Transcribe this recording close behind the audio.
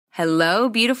Hello,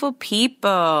 beautiful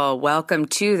people. Welcome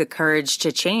to the Courage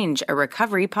to Change, a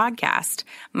recovery podcast.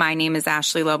 My name is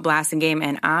Ashley Loeb Blassingame,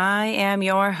 and I am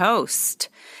your host.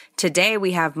 Today,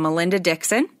 we have Melinda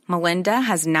Dixon. Melinda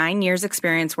has 9 years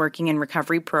experience working in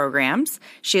recovery programs.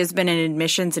 She has been in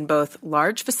admissions in both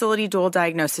large facility dual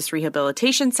diagnosis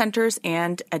rehabilitation centers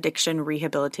and addiction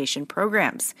rehabilitation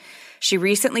programs. She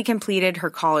recently completed her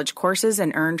college courses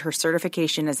and earned her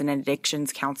certification as an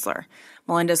addictions counselor.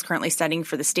 Melinda is currently studying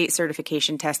for the state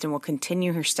certification test and will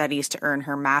continue her studies to earn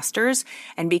her master's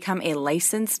and become a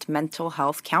licensed mental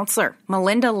health counselor.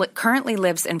 Melinda currently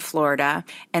lives in Florida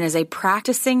and is a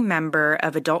practicing member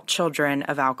of adult children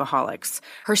of alcoholics.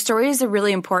 Her story is a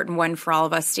really important one for all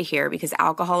of us to hear because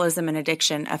alcoholism and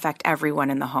addiction affect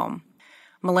everyone in the home.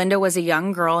 Melinda was a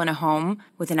young girl in a home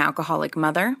with an alcoholic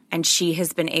mother, and she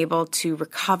has been able to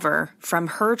recover from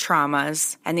her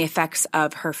traumas and the effects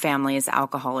of her family's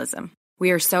alcoholism.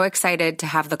 We are so excited to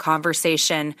have the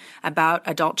conversation about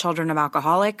adult children of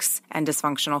alcoholics and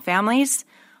dysfunctional families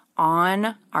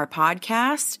on our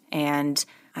podcast, and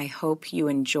I hope you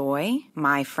enjoy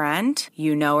my friend.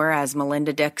 You know her as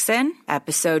Melinda Dixon,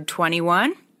 episode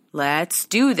 21. Let's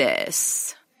do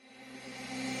this.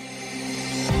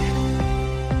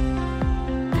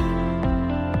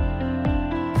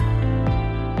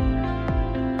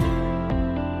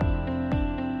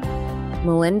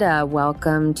 Melinda,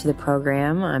 welcome to the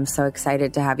program. I'm so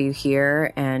excited to have you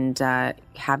here and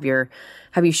have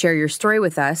you share your story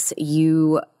with us.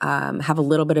 You have a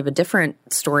little bit of a different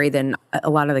story than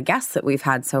a lot of the guests that we've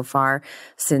had so far,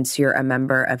 since you're a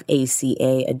member of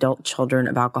ACA, Adult Children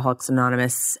of Alcoholics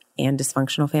Anonymous and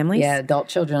Dysfunctional Families. Yeah, Adult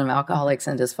Children of Alcoholics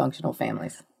and Dysfunctional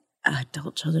Families.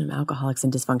 Adult Children of Alcoholics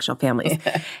and Dysfunctional Families.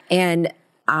 And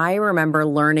I remember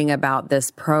learning about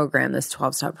this program, this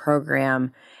 12-step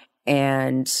program,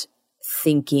 and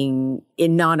thinking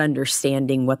and not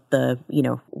understanding what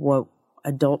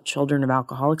adult children of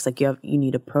alcoholics, like you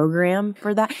need a program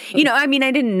for that. I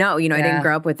didn't know, I didn't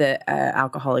grow up with a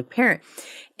alcoholic parent.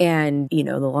 And,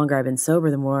 the longer I've been sober,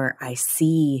 the more I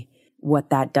see what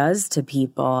that does to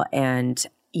people. And,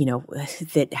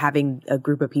 that having a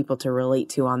group of people to relate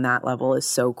to on that level is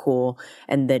so cool.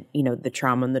 And that, the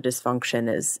trauma and the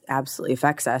dysfunction absolutely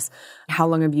affects us. How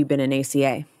long have you been in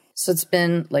ACA? So it's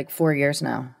been like 4 years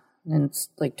now, and it's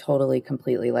like totally,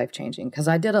 completely life-changing because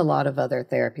I did a lot of other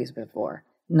therapies before.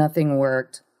 Nothing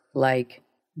worked like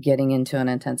getting into an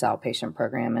intense outpatient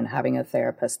program and having a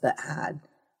therapist that had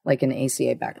like an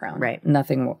ACA background. Right.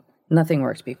 Nothing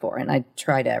worked before, and I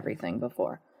tried everything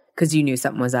before. Because you knew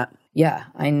something was up. Yeah,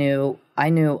 I knew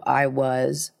I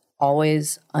was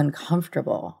always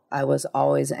uncomfortable. I was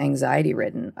always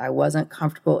anxiety-ridden. I wasn't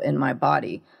comfortable in my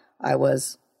body. I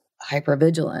was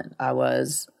hypervigilant. I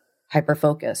was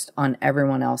hyper-focused on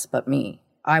everyone else but me.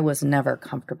 I was never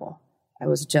comfortable. I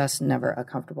was just never a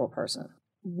comfortable person.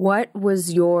 What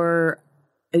was your,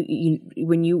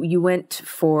 when you went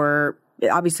for,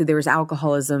 obviously there was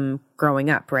alcoholism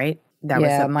growing up, right? That was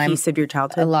a piece of your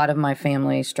childhood? A lot of my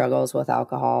family struggles with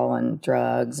alcohol and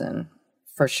drugs, and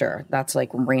for sure, that's like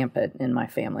rampant in my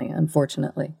family,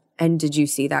 unfortunately. And did you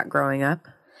see that growing up?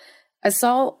 I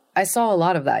saw a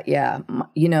lot of that, yeah.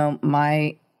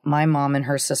 My mom and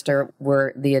her sister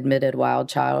were the admitted wild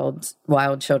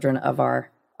children of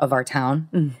our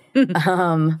town.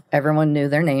 Everyone knew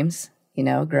their names,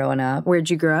 growing up. Where'd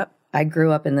you grow up? I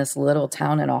grew up in this little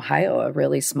town in Ohio, a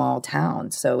really small town.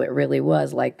 So it really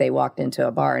was like they walked into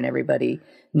a bar and everybody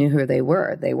knew who they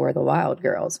were. They were the wild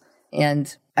girls.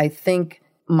 And I think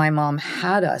my mom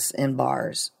had us in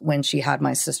bars when she had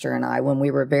my sister and I when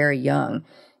we were very young,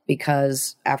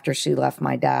 because after she left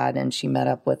my dad and she met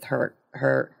up with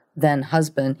her then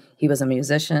husband, he was a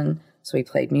musician, so he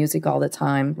played music all the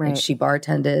time. Right. And she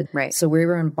bartended. Right. So we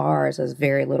were in bars as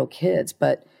very little kids,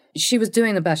 but she was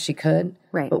doing the best she could.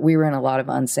 Right. But we were in a lot of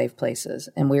unsafe places,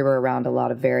 and we were around a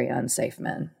lot of very unsafe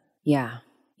men. Yeah.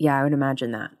 Yeah, I would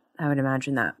imagine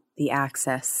that. The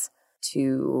access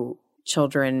to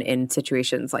children in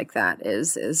situations like that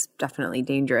is definitely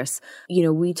dangerous.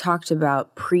 We talked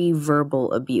about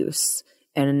pre-verbal abuse,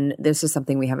 and this is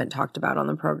something we haven't talked about on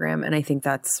the program. And I think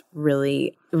that's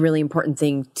really a really important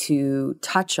thing to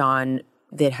touch on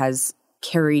that has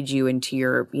carried you into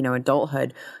your,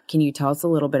 adulthood. Can you tell us a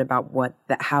little bit about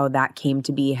how that came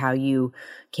to be, how you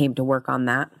came to work on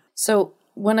that? So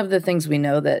one of the things we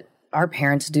know that our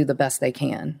parents do the best they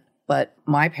can, but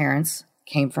my parents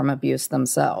came from abuse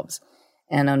themselves.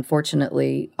 And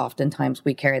unfortunately, oftentimes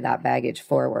we carry that baggage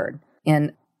forward.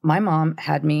 And my mom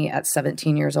had me at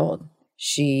 17 years old.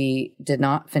 She did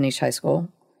not finish high school.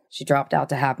 She dropped out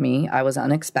to have me. I was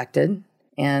unexpected.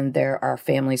 And there are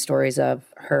family stories of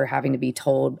her having to be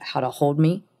told how to hold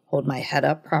me, hold my head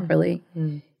up properly.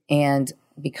 Mm-hmm. And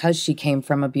because she came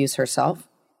from abuse herself,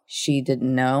 she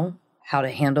didn't know how to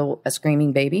handle a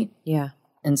screaming baby. Yeah.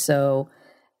 And so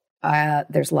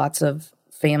there's lots of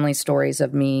family stories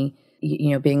of me,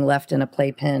 being left in a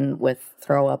playpen with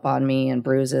throw up on me and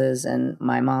bruises, and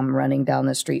my mom running down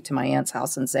the street to my aunt's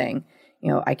house and saying,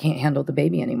 I can't handle the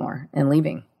baby anymore, and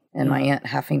leaving. And my aunt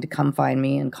having to come find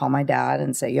me and call my dad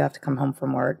and say, you have to come home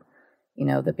from work.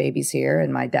 The baby's here.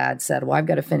 And my dad said, well, I've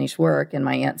got to finish work. And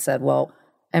my aunt said, well,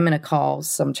 I'm going to call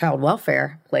some child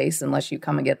welfare place unless you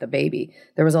come and get the baby.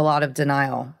 There was a lot of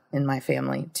denial in my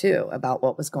family, too, about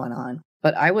what was going on.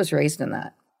 But I was raised in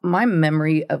that. My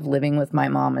memory of living with my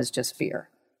mom is just fear.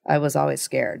 I was always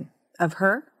scared. Of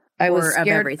her? Or of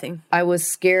everything? I was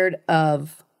scared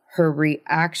of her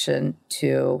reaction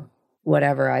to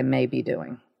whatever I may be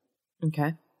doing.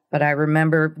 Okay. But I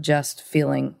remember just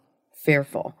feeling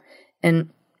fearful.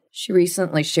 And she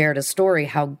recently shared a story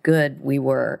how good we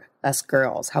were, us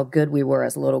girls, how good we were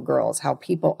as little girls, how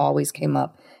people always came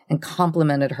up and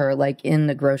complimented her, like in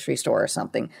the grocery store or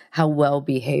something, how well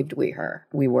behaved we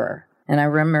were. And I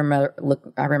remember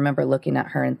looking at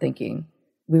her and thinking,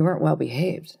 we weren't well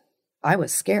behaved. I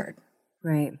was scared.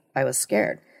 Right. I was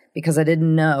scared because I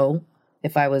didn't know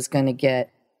if I was going to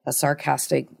get a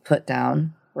sarcastic put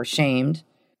down or shamed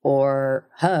or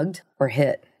hugged or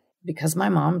hit, because my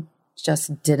mom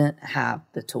just didn't have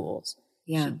the tools.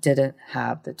 Yeah. She didn't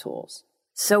have the tools.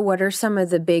 So what are some of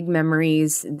the big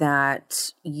memories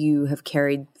that you have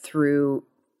carried through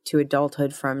to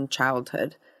adulthood from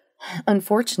childhood?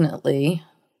 Unfortunately,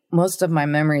 most of my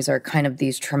memories are kind of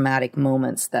these traumatic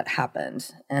moments that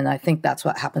happened. And I think that's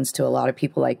what happens to a lot of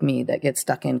people like me that get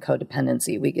stuck in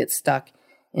codependency. We get stuck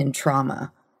in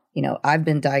trauma. I've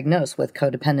been diagnosed with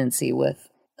codependency, with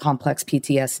complex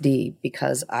PTSD,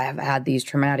 because I have had these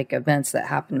traumatic events that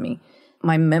happened to me.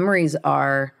 My memories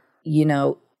are,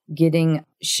 getting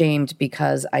shamed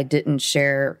because I didn't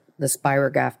share the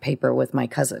spirograph paper with my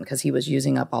cousin because he was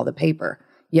using up all the paper.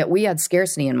 Yet we had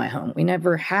scarcity in my home. We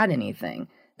never had anything.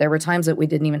 There were times that we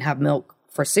didn't even have milk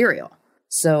for cereal.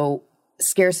 So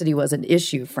scarcity was an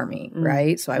issue for me,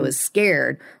 right? So I was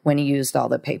scared when he used all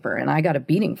the paper, and I got a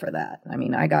beating for that. I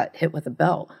mean, I got hit with a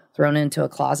belt, thrown into a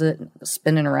closet,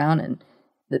 spinning around, and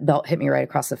the belt hit me right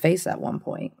across the face at one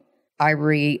point. I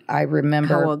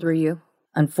remember. How old were you?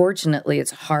 Unfortunately,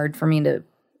 it's hard for me to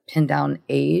pin down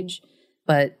age,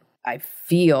 but I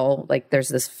feel like there's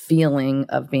this feeling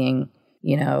of being,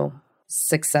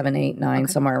 6, 7, 8, 9,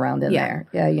 somewhere around in there.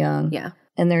 Yeah, young. Yeah.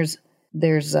 And there's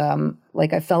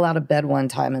I fell out of bed one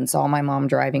time and saw my mom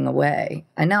driving away.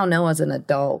 I now know as an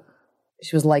adult,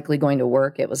 she was likely going to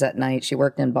work. It was at night. She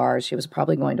worked in bars. She was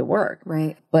probably going to work.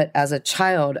 Right. But as a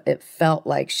child, it felt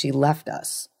like she left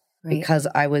us because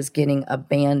I was getting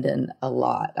abandoned a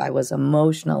lot. I was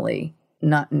emotionally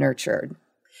not nurtured.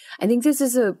 I think this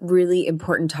is a really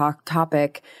important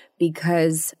topic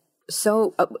because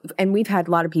and we've had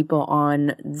a lot of people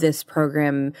on this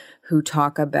program who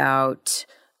talk about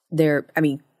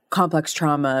complex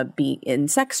trauma be in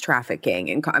sex trafficking.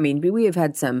 And we have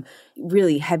had some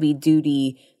really heavy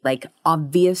duty,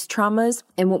 obvious traumas.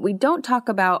 And what we don't talk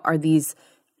about are these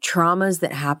traumas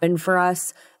that happen for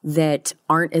us that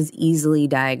aren't as easily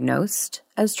diagnosed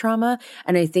as trauma.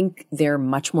 And I think they're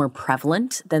much more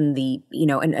prevalent than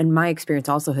and my experience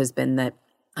also has been that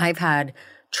I've had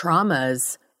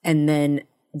traumas and then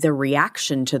the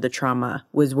reaction to the trauma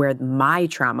was where my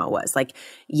trauma was.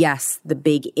 Yes, the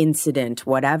big incident,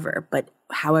 whatever, but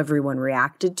how everyone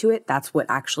reacted to it, that's what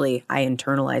actually I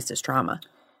internalized as trauma.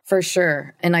 For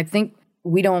sure. And I think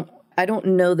I don't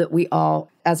know that we all,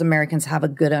 as Americans, have a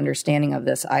good understanding of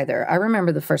this either. I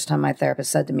remember the first time my therapist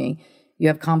said to me, you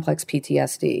have complex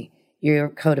PTSD, you're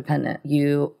codependent,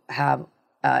 you have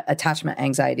attachment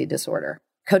anxiety disorder.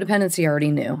 Codependency I already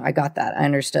knew. I got that. I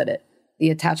understood it. The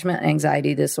attachment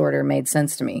anxiety disorder made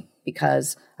sense to me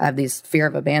because I have this fear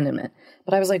of abandonment.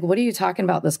 But I was like, what are you talking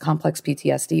about, this complex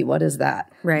PTSD? What is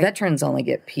that? Right. Veterans only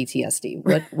get PTSD.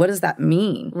 What does that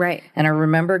mean? Right. And I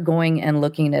remember going and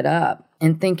looking it up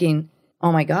and thinking,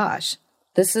 oh my gosh,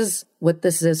 this is what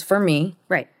this is for me.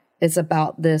 Right. It's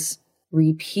about this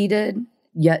repeated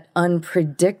yet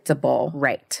unpredictable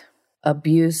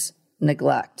abuse,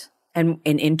 neglect. And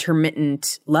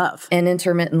intermittent love.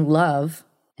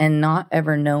 And not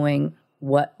ever knowing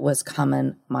what was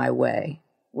coming my way,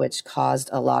 which caused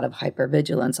a lot of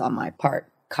hypervigilance on my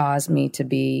part, caused me to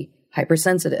be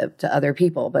hypersensitive to other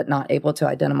people, but not able to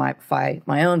identify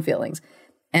my own feelings.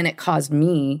 And it caused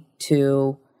me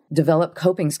to develop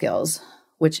coping skills,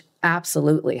 which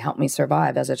absolutely helped me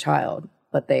survive as a child,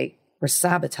 but they were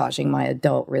sabotaging my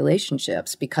adult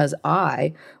relationships because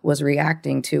I was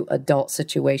reacting to adult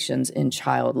situations in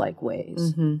childlike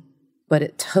ways. But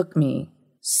it took me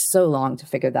so long to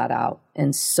figure that out,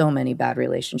 and so many bad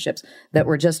relationships that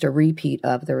were just a repeat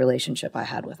of the relationship I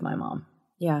had with my mom.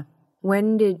 Yeah.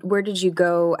 Where did you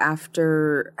go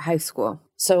after high school?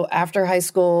 So after high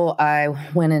school, I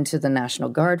went into the National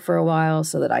Guard for a while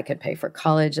so that I could pay for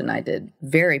college, and I did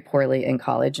very poorly in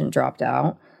college and dropped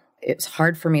out. It's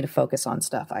hard for me to focus on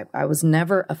stuff. I was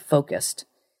never a focused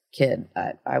kid.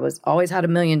 I always had a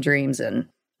million dreams and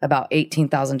about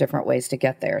 18,000 different ways to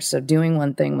get there. So doing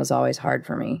one thing was always hard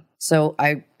for me. So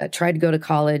I tried to go to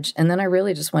college, and then I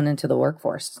really just went into the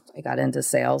workforce. I got into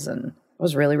sales and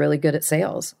was really, really good at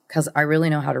sales because I really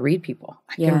know how to read people.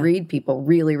 I can read people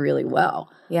really, really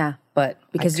well. Yeah. But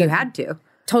because you had to.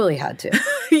 Totally had to.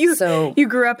 You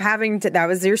grew up having to, that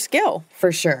was your skill.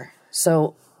 For sure.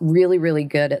 So really, really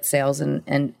good at sales and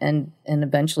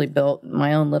eventually built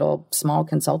my own little small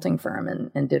consulting firm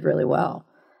and did really well.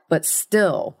 But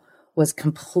still was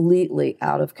completely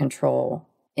out of control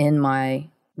in my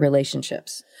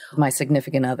relationships with my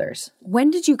significant others.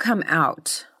 When did you come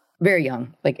out? Very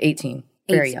young, like 18.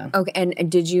 Very young. Okay, and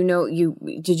did you know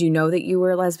that you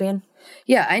were a lesbian?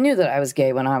 Yeah, I knew that I was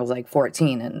gay when I was like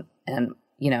 14, and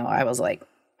you know, I was like,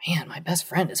 man, my best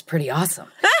friend is pretty awesome.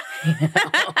 You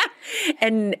know?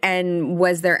 And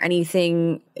was there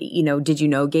anything, you know, did you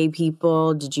know gay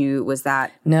people? Was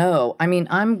that? No, I mean,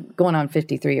 I'm going on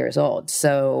 53 years old.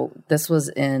 So this was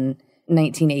in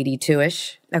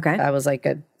 1982-ish. Okay. I was like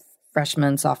a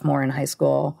freshman, sophomore in high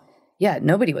school. Yeah,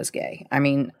 nobody was gay. I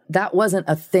mean, that wasn't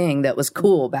a thing that was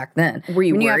cool back then. Were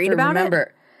you worried about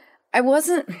it? I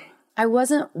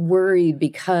wasn't worried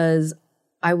because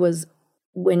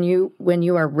when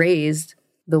you are raised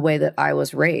the way that I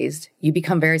was raised, you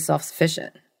become very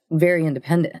self-sufficient, very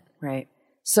independent. Right.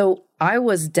 So I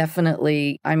was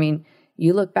definitely, I mean,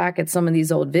 you look back at some of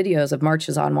these old videos of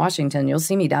marches on Washington, you'll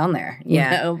see me down there, you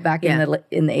know, back in the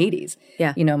 80s.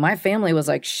 Yeah. You know, my family was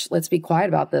like, shh, let's be quiet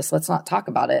about this. Let's not talk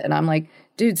about it. And I'm like,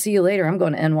 dude, see you later. I'm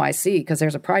going to NYC because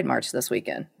there's a Pride March this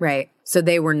weekend. Right. So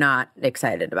they were not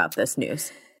excited about this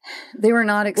news. They were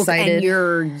not excited. And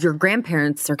your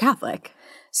grandparents are Catholic.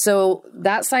 So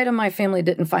that side of my family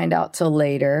didn't find out till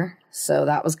later. So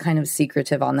that was kind of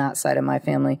secretive on that side of my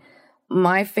family.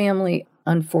 My family,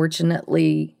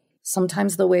 unfortunately,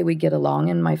 sometimes the way we get along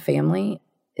in my family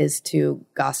is to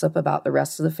gossip about the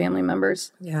rest of the family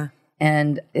members. Yeah.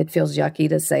 And it feels yucky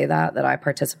to say that I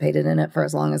participated in it for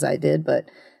as long as I did, but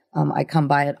I come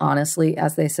by it honestly,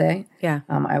 as they say. Yeah.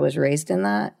 I was raised in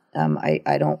that.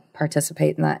 I don't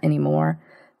participate in that anymore.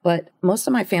 But most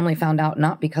of my family found out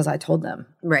not because I told them.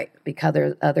 Right.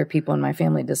 Because other people in my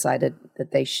family decided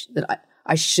that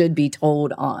I should be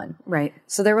told on. Right.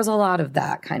 So there was a lot of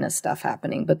that kind of stuff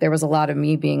happening. But there was a lot of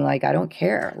me being like, I don't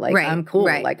care. Like, right. I'm cool.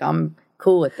 Right. Like, I'm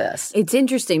cool with this. It's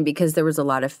interesting because there was a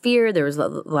lot of fear. There was a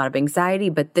lot of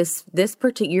anxiety. But this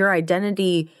particular, your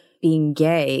identity being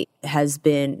gay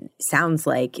sounds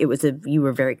like you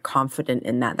were very confident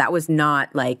in that. That was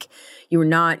not like, you were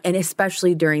not, and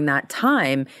especially during that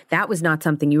time, that was not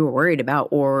something you were worried about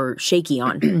or shaky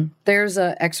on. There's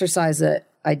an exercise that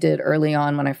I did early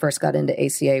on when I first got into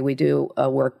ACA. We do a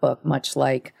workbook, much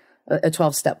like a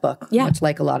 12-step book, much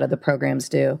like a lot of the programs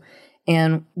do.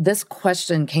 And this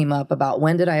question came up about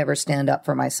when did I ever stand up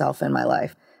for myself in my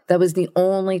life? That was the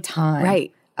only time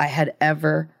I had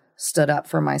ever stood up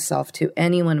for myself to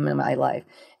anyone in my life.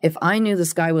 If I knew the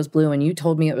sky was blue and you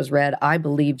told me it was red, I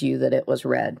believed you that it was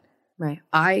red. Right.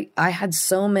 I had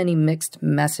so many mixed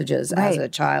messages as a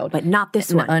child. But not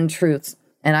this one. Untruths.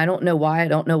 And I don't know why, I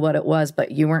don't know what it was, but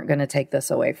you weren't going to take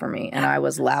this away from me. And I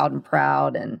was loud and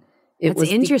proud. And it was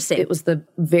interesting. It was the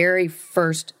very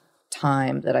first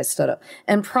time that I stood up.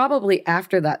 And probably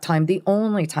after that time, the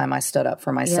only time I stood up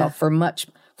for myself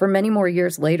for many more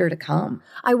years later to come.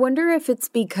 I wonder if it's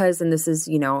because, and this is,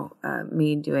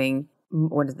 me doing,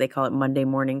 what do they call it, Monday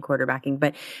morning quarterbacking,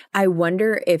 but I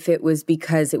wonder if it was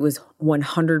because it was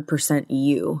 100%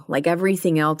 you. Like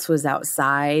everything else was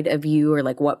outside of you, or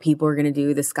like what people are going to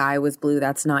do. The sky was blue.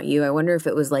 That's not you. I wonder if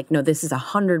it was like, no, this is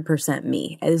 100%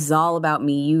 me. This is all about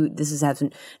me.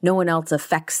 No one else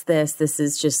affects this. This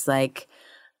is just like,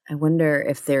 I wonder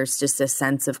if there's just a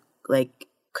sense of like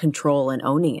control and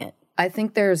owning it. I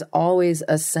think there's always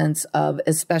a sense of,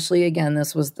 especially again,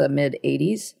 this was the mid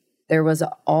 80s. There was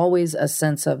always a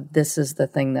sense of, this is the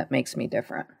thing that makes me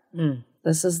different.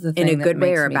 This is the thing in a good that way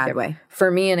makes or a me bad different. way? For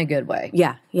me, in a good way.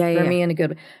 Yeah. For me, in a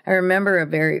good way. I remember a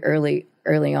very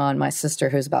early on, my sister,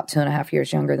 who's about 2.5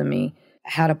 years younger than me,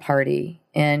 had a party,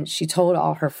 and she told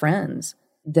all her friends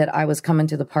that I was coming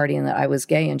to the party and that I was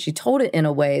gay. And she told it in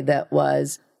a way that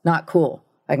was not cool.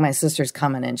 Like, my sister's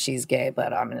coming and she's gay,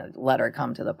 but I'm going to let her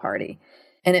come to the party.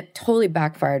 And it totally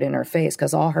backfired in her face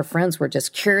because all her friends were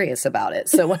just curious about it.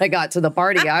 So when I got to the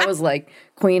party, I was like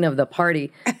queen of the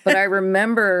party. But I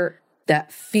remember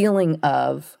that feeling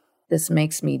of, this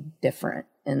makes me different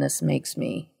and this makes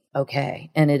me okay.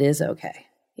 And it is okay.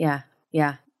 Yeah.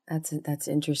 Yeah. That's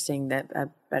interesting.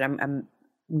 But I'm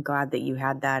glad that you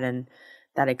had that and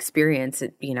that experience.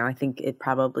 It, I think it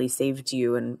probably saved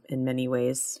you in many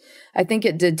ways. I think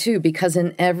it did too, because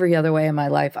in every other way in my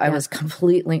life, I was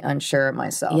completely unsure of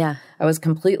myself. Yeah. I was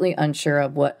completely unsure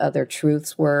of what other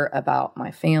truths were about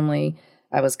my family.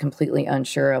 I was completely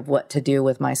unsure of what to do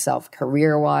with myself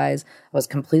career-wise. I was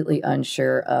completely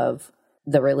unsure of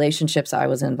the relationships I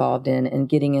was involved in and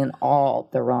getting in all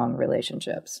the wrong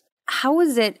relationships. How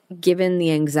was it, given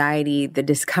the anxiety, the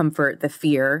discomfort, the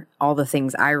fear, all the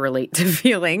things I relate to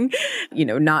feeling,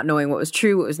 not knowing what was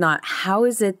true, what was not, how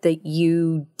is it that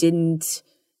you didn't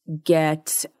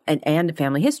get, and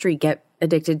family history, get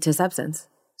addicted to substance?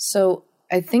 So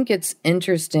I think it's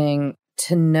interesting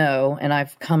to know, and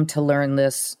I've come to learn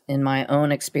this in my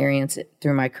own experience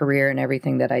through my career and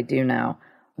everything that I do now.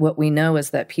 What we know is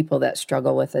that people that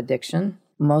struggle with addiction,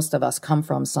 most of us come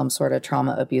from some sort of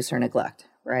trauma, abuse, or neglect,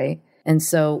 right? And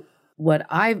so what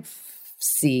I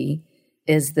see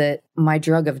is that my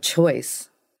drug of choice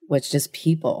was just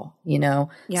people,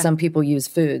 Some people use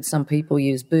food, some people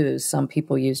use booze, some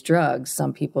people use drugs,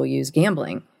 some people use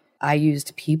gambling. I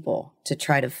used people to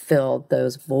try to fill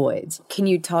those voids. Can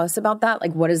you tell us about that?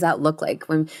 Like, what does that look like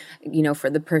when, for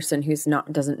the person who's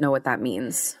doesn't know what that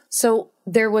means? So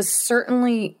there was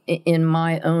certainly in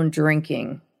my own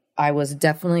drinking, I was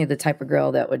definitely the type of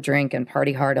girl that would drink and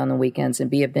party hard on the weekends and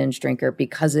be a binge drinker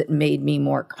because it made me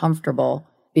more comfortable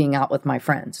being out with my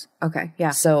friends. Okay,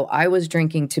 yeah. So I was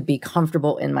drinking to be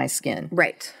comfortable in my skin.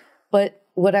 Right. But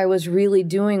what I was really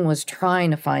doing was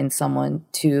trying to find someone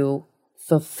to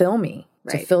fulfill me,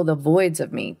 to fill the voids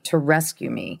of me, to rescue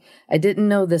me. I didn't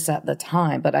know this at the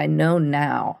time, but I know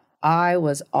now. I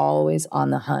was always on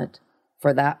the hunt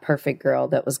for that perfect girl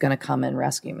that was going to come and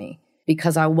rescue me,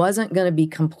 because I wasn't going to be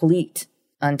complete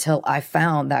until I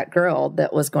found that girl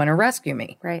that was going to rescue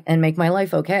me and make my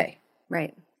life okay.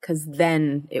 Right. Because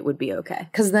then it would be okay.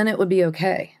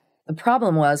 The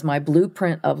problem was my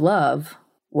blueprint of love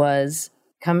was,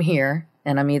 come here,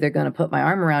 and I'm either going to put my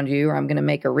arm around you or I'm going to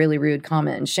make a really rude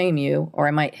comment and shame you, or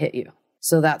I might hit you.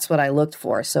 So that's what I looked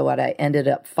for. So what I ended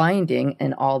up finding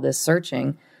in all this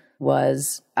searching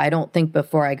was, I don't think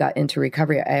before I got into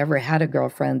recovery, I ever had a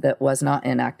girlfriend that was not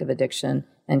in active addiction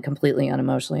and completely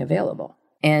unemotionally available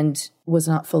and was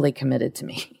not fully committed to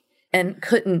me and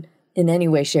couldn't in any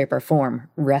way, shape, or form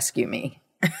rescue me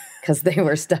because they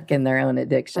were stuck in their own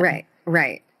addiction.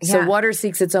 Right. So water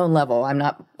seeks its own level. I'm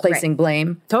not placing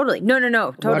blame. Totally. No.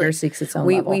 Totally. Water seeks its own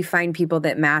level. We find people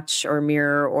that match or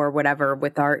mirror or whatever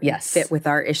with our fit with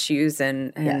our issues,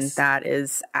 and that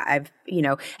is, and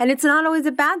it's not always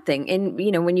a bad thing. And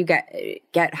when you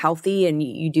get healthy and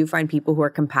you do find people who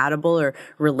are compatible or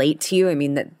relate to you, I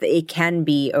mean, that it can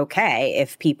be okay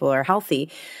if people are healthy.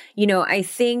 I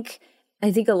think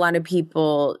a lot of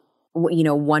people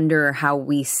wonder how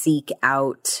we seek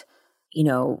out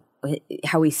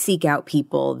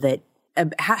people that,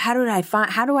 how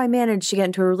do I manage to get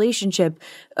into a relationship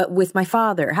with my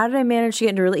father? How did I manage to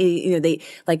get into they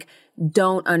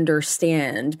don't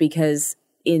understand, because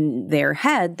in their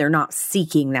head, they're not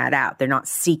seeking that out. They're not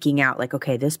seeking out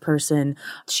okay, this person,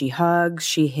 she hugs,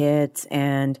 she hits,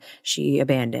 and she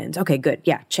abandons. Okay, good.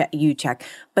 Yeah. Check.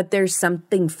 But there's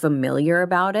something familiar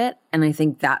about it. And I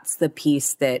think that's the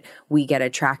piece that we get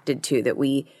attracted to, that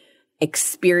we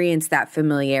experience that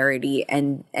familiarity,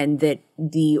 and that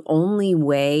the only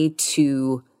way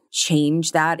to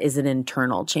change that is an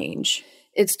internal change.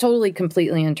 It's totally,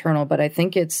 completely internal, but I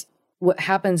think what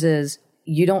happens is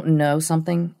you don't know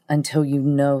something until you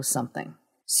know something.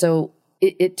 So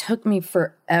it took me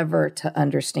forever to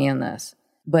understand this,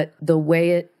 but the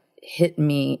way it hit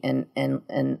me and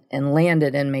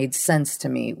landed and made sense to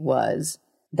me was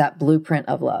that blueprint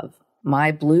of love.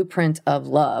 My blueprint of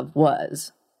love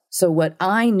was, so what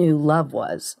I knew love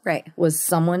was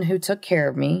someone who took care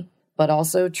of me, but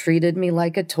also treated me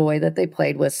like a toy that they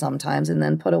played with sometimes and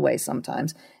then put away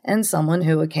sometimes, and someone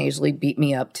who occasionally beat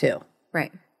me up too.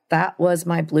 Right. That was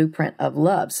my blueprint of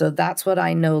love. So that's what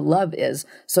I know love is.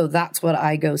 So that's what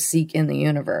I go seek in the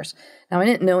universe. Now, I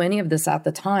didn't know any of this at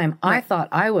the time. Right. I thought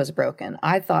I was broken.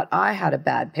 I thought I had a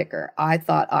bad picker. I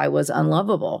thought I was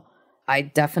unlovable. I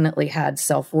definitely had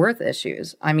self-worth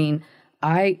issues. I mean,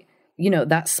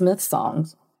 that Smith song,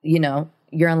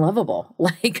 you're unlovable.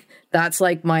 Like, that's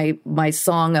like my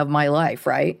song of my life,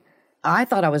 right? I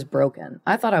thought I was broken.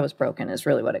 I thought I was broken is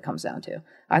really what it comes down to.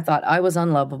 I thought I was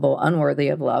unlovable, unworthy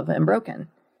of love, and broken.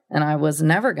 And I was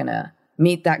never going to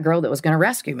meet that girl that was going to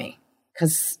rescue me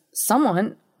because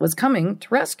someone was coming to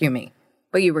rescue me.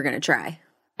 But you were going to try.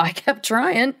 I kept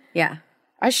trying. Yeah.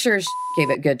 I sure gave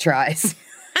it good tries.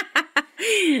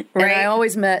 Right. And I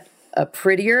always met a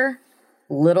prettier,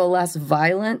 little less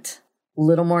violent,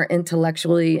 little more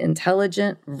intellectually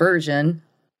intelligent version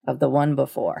of the one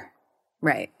before.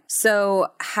 Right. So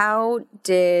how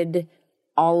did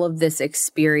all of this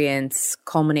experience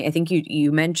culminate? I think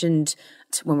you mentioned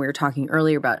when we were talking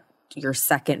earlier about your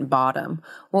second bottom.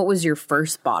 What was your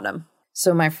first bottom?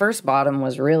 So my first bottom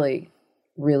was really,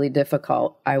 really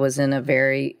difficult. I was in a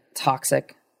very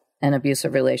toxic and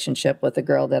abusive relationship with a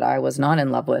girl that I was not in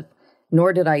love with,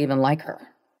 nor did I even like her.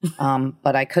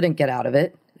 But I couldn't get out of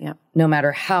it, no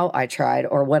matter how I tried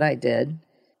or what I did.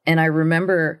 And I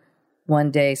remember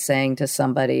one day saying to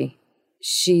somebody,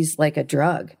 she's like a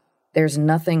drug. There's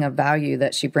nothing of value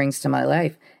that she brings to my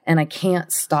life. And I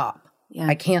can't stop. Yeah.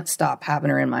 I can't stop having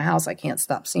her in my house. I can't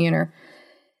stop seeing her.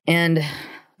 And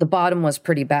the bottom was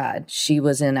pretty bad. She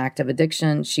was in active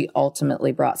addiction. She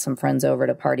ultimately brought some friends over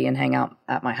to party and hang out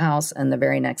at my house. And the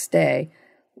very next day,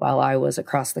 while I was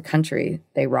across the country,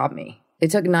 they robbed me. They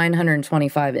took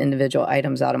 925 individual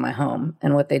items out of my home.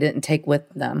 And what they didn't take with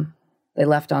them, they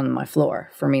left on my floor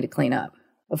for me to clean up.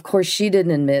 Of course, she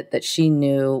didn't admit that she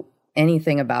knew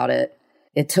anything about it.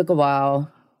 It took a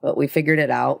while, but we figured it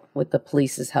out with the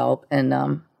police's help.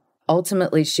 And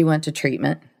ultimately, she went to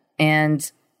treatment.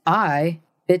 And I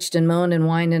bitched and moaned and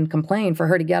whined and complained for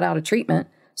her to get out of treatment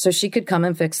so she could come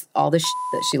and fix all the shit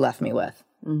that she left me with.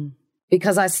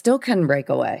 Because I still couldn't break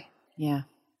away. Yeah.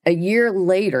 A year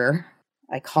later,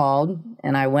 I called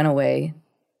and I went away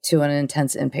to an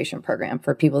intense inpatient program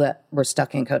for people that were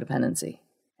stuck in codependency.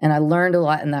 And I learned a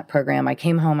lot in that program. I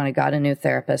came home and I got a new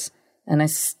therapist, and I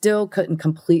still couldn't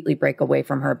completely break away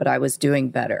from her, but I was doing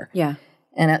better. Yeah.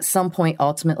 And at some point,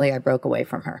 ultimately, I broke away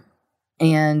from her.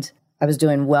 And I was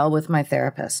doing well with my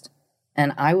therapist.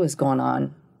 And I was going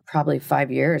on probably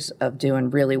 5 years of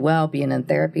doing really well, being in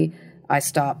therapy. I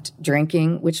stopped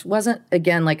drinking, which wasn't,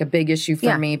 again, like a big issue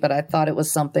for me, but I thought it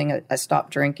was something. I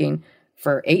stopped drinking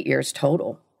for 8 years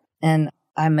total. And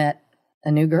I met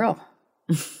a new girl.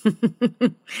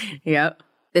 Yep.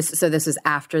 So this is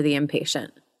after the inpatient.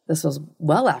 This was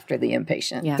well after the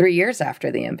inpatient. Yeah. 3 years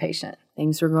after the inpatient.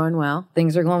 Things were going well.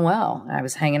 Things were going well. I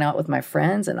was hanging out with my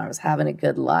friends, and I was having a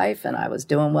good life, and I was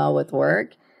doing well with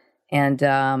work. And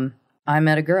I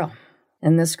met a girl.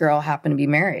 And this girl happened to be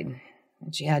married.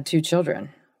 And she had 2 children.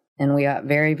 And we got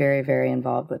very, very, very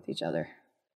involved with each other.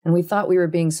 And we thought we were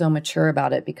being so mature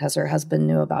about it because her husband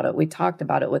knew about it. We talked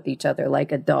about it with each other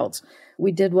like adults.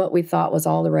 We did what we thought was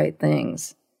all the right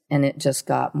things. And it just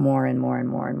got more and more and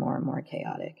more and more and more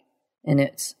chaotic. And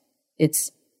it's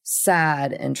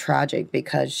sad and tragic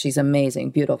because she's amazing,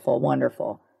 beautiful,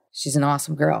 wonderful. She's an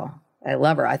awesome girl. I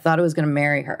love her. I thought I was going to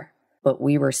marry her, but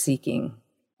we were seeking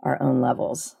our own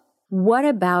levels. What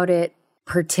about it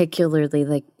particularly?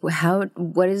 Like, how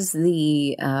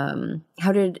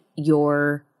did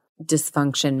your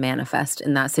dysfunction manifest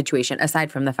in that situation,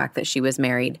 aside from the fact that she was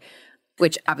married,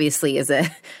 which obviously is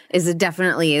a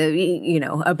definitely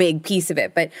a big piece of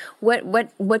it. But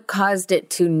what caused it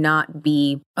to not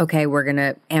be, okay, we're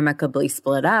gonna amicably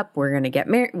split up, we're gonna get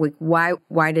married?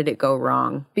 Why did it go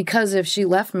wrong? Because if she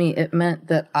left me, it meant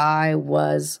that I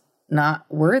was not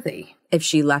worthy. If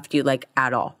she left you, like,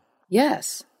 at all?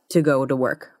 Yes. To go to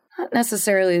work? Not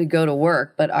necessarily to go to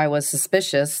work, but I was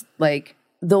suspicious. Like,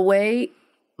 the way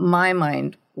my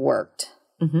mind worked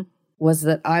was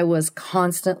that I was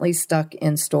constantly stuck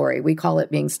in story. We call it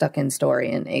being stuck in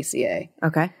story in ACA.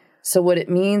 Okay. So what it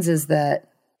means is that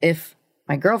if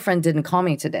my girlfriend didn't call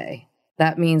me today,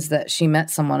 that means that she met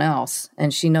someone else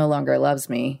and she no longer loves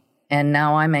me. And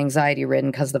now I'm anxiety ridden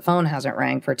because the phone hasn't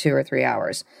rang for 2 or 3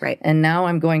 hours. Right. And now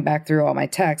I'm going back through all my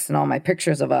texts and all my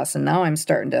pictures of us. And now I'm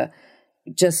starting to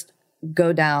just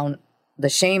go down the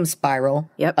shame spiral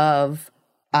of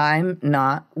I'm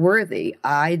not worthy.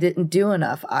 I didn't do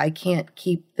enough. I can't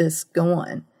keep this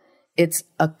going. It's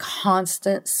a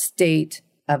constant state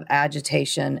of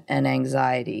agitation and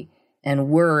anxiety and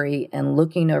worry and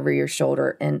looking over your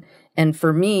shoulder. And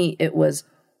for me, it was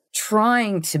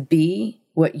trying to be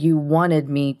what you wanted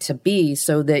me to be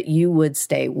so that you would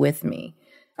stay with me.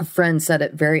 A friend said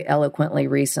it very eloquently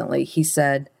recently. He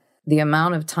said, the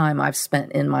amount of time I've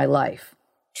spent in my life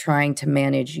trying to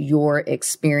manage your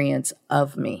experience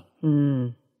of me.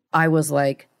 I was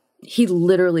like, he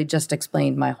literally just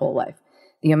explained my whole life.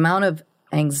 The amount of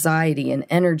anxiety and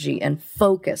energy and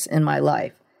focus in my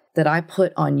life that I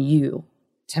put on you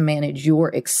to manage your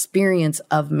experience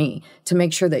of me, to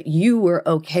make sure that you were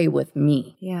okay with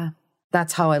me. Yeah.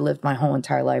 That's how I lived my whole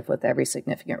entire life with every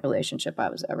significant relationship I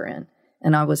was ever in.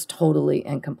 And I was totally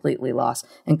and completely lost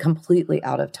and completely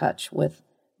out of touch with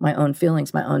my own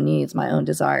feelings, my own needs, my own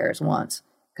desires, wants,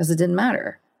 because it didn't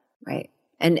matter. Right.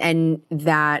 And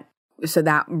that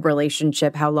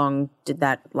relationship, how long did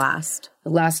that last? It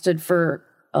lasted for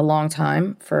a long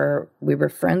time. We were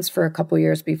friends for a couple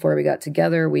years before we got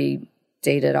together. We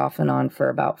dated off and on for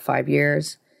about 5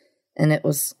 years. And it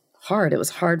was hard. It was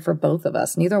hard for both of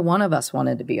us. Neither one of us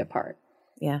wanted to be apart.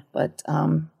 Yeah. But,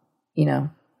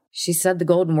 she said the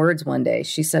golden words one day.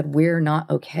 She said, "We're not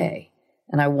okay.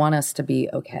 And I want us to be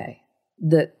okay."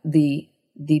 The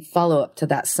follow-up to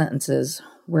that sentence is,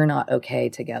 "We're not okay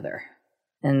together.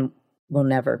 And we'll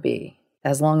never be,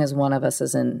 as long as one of us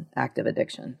is in active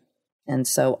addiction." And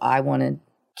so I wanted,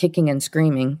 kicking and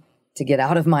screaming, to get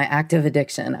out of my active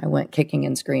addiction. I went kicking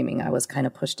and screaming. I was kind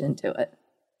of pushed into it.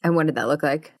 And what did that look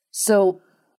like? So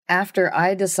after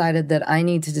I decided that I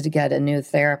needed to get a new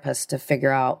therapist to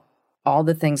figure out all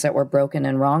the things that were broken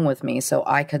and wrong with me so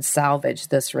I could salvage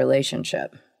this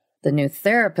relationship, the new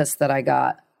therapist that I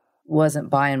got wasn't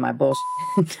buying my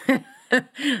bullshit.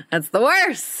 That's the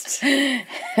worst.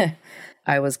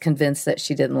 I was convinced that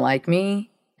she didn't like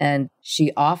me, and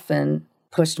she often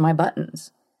pushed my buttons.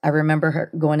 I remember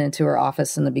her going into her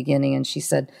office in the beginning, and she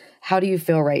said, "How do you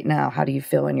feel right now? How do you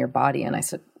feel in your body?" And I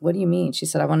said, "What do you mean?" She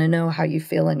said, "I want to know how you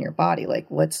feel in your body. Like,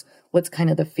 what's kind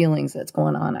of the feelings that's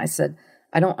going on?" I said,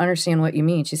 "I don't understand what you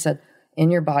mean." She said, "In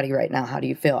your body right now, how do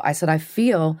you feel?" I said, "I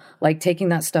feel like taking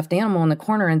that stuffed animal in the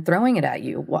corner and throwing it at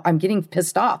you. Well, I'm getting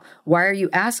pissed off. Why are you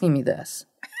asking me this?"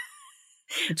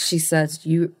 She says,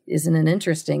 "Isn't it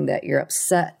interesting that you're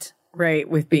upset?" Right,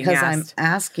 with being because asked. I'm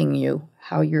asking you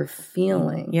how you're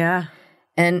feeling. Yeah.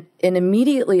 And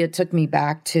immediately it took me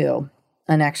back to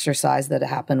an exercise that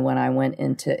happened when I went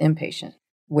into inpatient,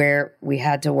 where we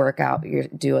had to work out,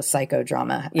 do a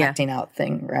psychodrama acting out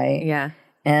thing, right? Yeah.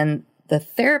 And the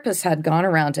therapist had gone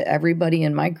around to everybody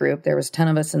in my group. There was 10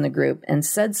 of us in the group, and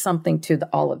said something to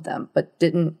all of them, but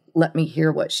didn't let me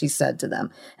hear what she said to them.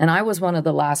 And I was one of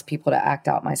the last people to act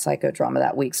out my psychodrama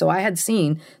that week. So I had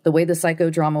seen the way the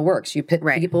psychodrama works. You put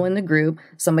people in the group.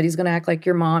 Somebody's going to act like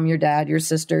your mom, your dad, your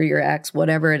sister, your ex,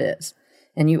 whatever it is.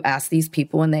 And you ask these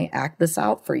people, and they act this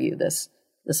out for you, this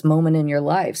moment in your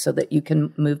life, so that you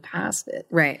can move past it.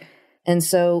 Right. And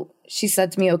so she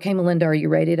said to me, "Okay, Melinda, are you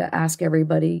ready to ask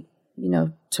everybody,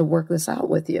 to work this out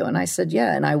with you?" And I said,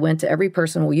 "Yeah." And I went to every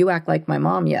person. "Will you act like my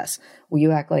mom?" "Yes." "Will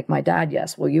you act like my dad?"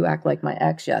 "Yes." "Will you act like my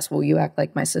ex?" "Yes." "Will you act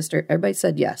like my sister?" Everybody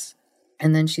said yes.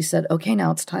 And then she said, "Okay,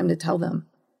 now it's time to tell them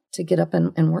to get up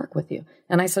and work with you."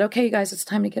 And I said, "Okay, you guys, it's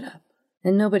time to get up."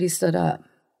 And nobody stood up.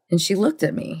 And she looked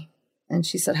at me and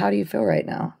she said, "How do you feel right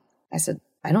now?" I said,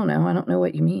 "I don't know. I don't know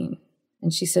what you mean."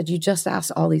 And she said, "You just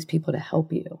asked all these people to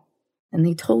help you. And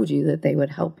they told you that they would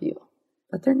help you,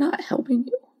 but they're not helping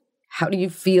you. How do you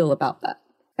feel about that?"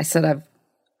 I said,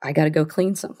 I got to go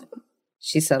clean something."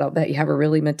 She said, "I'll bet you have a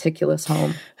really meticulous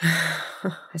home."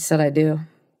 I said, "I do."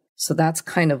 So that's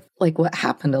kind of like what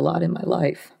happened a lot in my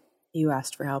life. You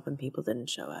asked for help and people didn't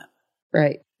show up.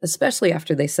 Right. Especially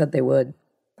after they said they would.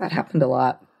 That happened a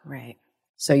lot. Right.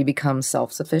 So you become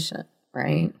self-sufficient,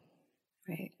 right?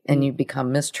 Right. And you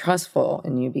become mistrustful,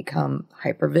 and you become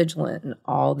hypervigilant, and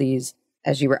all these,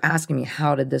 as you were asking me,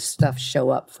 how did this stuff show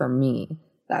up for me?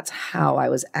 That's how I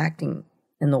was acting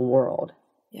in the world.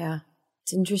 Yeah.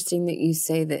 It's interesting that you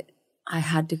say that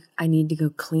I need to go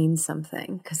clean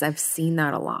something, because I've seen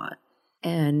that a lot.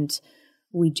 And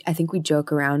I think we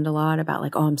joke around a lot about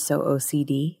like, "Oh, I'm so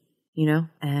OCD,"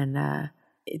 and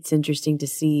it's interesting to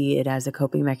see it as a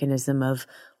coping mechanism of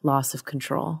loss of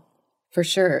control. For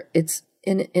sure.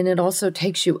 And it also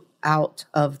takes you out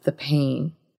of the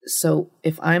pain. So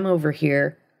if I'm over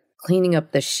here cleaning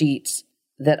up the sheets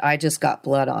that I just got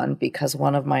blood on because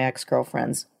one of my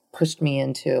ex-girlfriends pushed me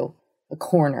into a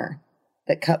corner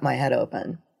that cut my head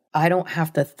open, I don't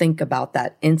have to think about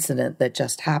that incident that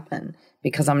just happened,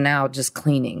 because I'm now just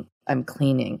cleaning. I'm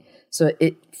cleaning. So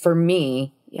for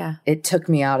me, it took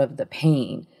me out of the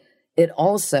pain. It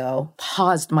also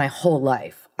paused my whole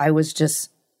life. I was just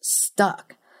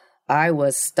stuck. I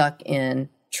was stuck in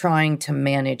trying to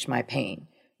manage my pain,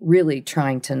 really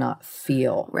trying to not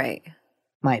feel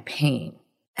my pain.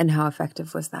 And how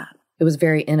effective was that? It was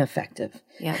very ineffective.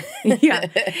 Yeah. Yeah.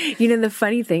 The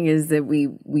funny thing is that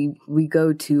we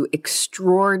go to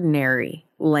extraordinary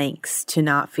lengths to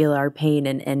not feel our pain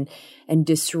and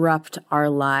disrupt our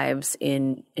lives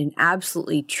in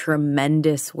absolutely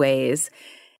tremendous ways.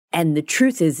 And the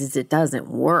truth is it doesn't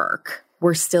work.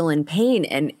 We're still in pain.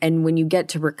 And when you get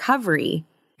to recovery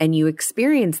and you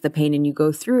experience the pain and you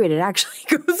go through it, it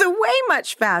actually goes away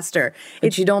much faster.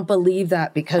 But you don't believe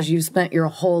that because you spent your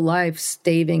whole life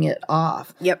staving it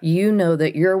off. Yep. You know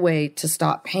that your way to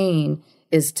stop pain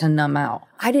is to numb out.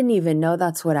 I didn't even know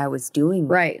that's what I was doing.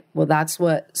 Right.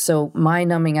 Well, so my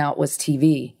numbing out was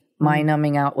TV. My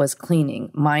numbing out was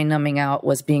cleaning. My numbing out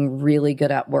was being really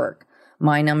good at work.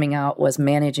 My numbing out was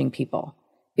managing people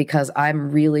because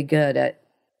I'm really good at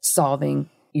solving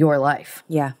your life.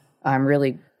 Yeah. I'm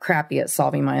really crappy at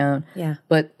solving my own. Yeah.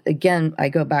 But again, I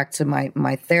go back to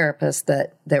my therapist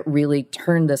that really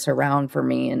turned this around for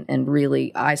me and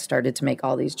really I started to make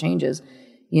all these changes.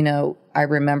 You know, I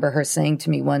remember her saying to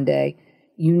me one day,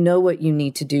 you know what you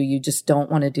need to do. You just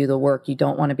don't want to do the work. You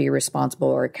don't want to be responsible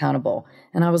or accountable.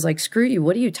 And I was like, screw you.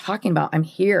 What are you talking about? I'm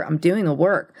here. I'm doing the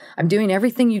work. I'm doing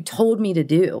everything you told me to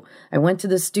do. I went to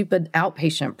this stupid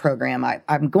outpatient program.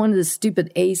 I'm going to this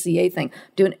stupid ACA thing,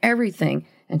 doing everything.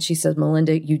 And she said,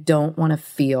 Melinda, you don't want to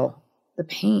feel the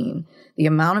pain. The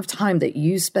amount of time that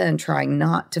you spend trying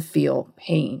not to feel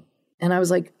pain. And I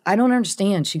was like, I don't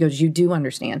understand. She goes, you do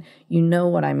understand. You know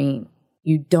what I mean.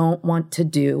 You don't want to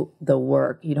do the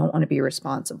work. You don't want to be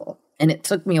responsible. And it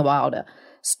took me a while to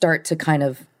start to kind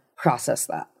of process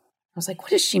that. I was like,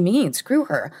 what does she mean? Screw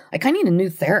her. Like, I need a new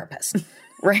therapist,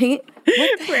 right?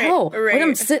 What the hell? Right. When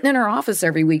I'm sitting in her office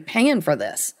every week paying for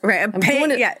this. Right. I'm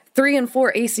doing 3 and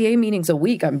 4 ACA meetings a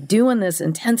week. I'm doing this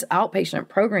intense outpatient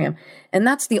program. And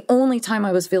that's the only time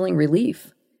I was feeling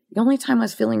relief. The only time I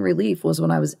was feeling relief was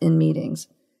when I was in meetings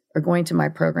or going to my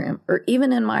program or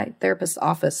even in my therapist's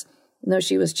office. No,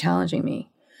 she was challenging me.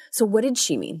 So what did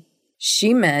she mean?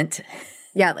 She meant...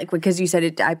 Yeah, like because you said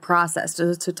it, I processed.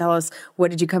 So tell us,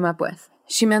 what did you come up with?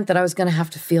 She meant that I was going to have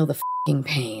to feel the fucking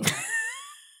pain.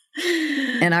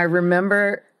 And I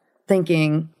remember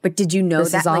thinking... But did you know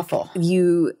this is awful.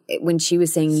 Like, when she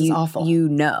was saying awful. You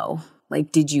know,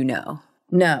 like, did you know?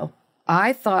 No.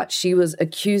 I thought she was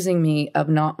accusing me of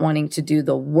not wanting to do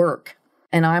the work.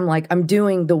 And I'm like, I'm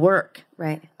doing the work.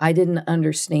 Right. I didn't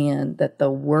understand that the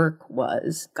work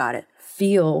was... Got it.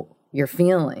 Feel your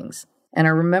feelings. And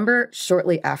I remember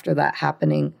shortly after that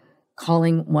happening,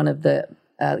 calling one of the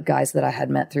guys that I had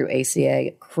met through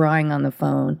ACA, crying on the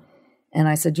phone. And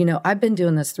I said, you know, I've been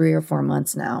doing this 3 or 4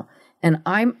 months now. And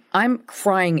I'm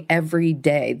crying every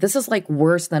day. This is like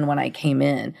worse than when I came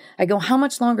in. I go, how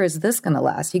much longer is this going to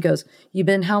last? He goes, you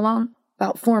been how long?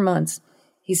 About 4 months.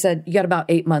 He said, you got about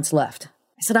 8 months left.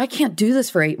 I said, I can't do this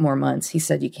for 8 more months. He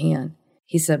said, you can.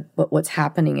 He said, but what's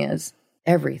happening is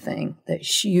everything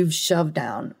that you've shoved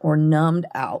down or numbed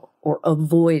out or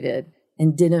avoided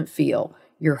and didn't feel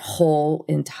your whole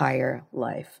entire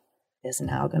life is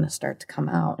now going to start to come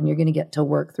out. And you're going to get to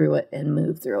work through it and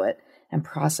move through it and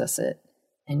process it.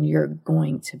 And you're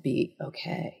going to be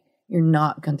okay. You're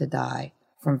not going to die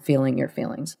from feeling your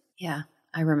feelings. Yeah.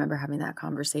 I remember having that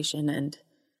conversation and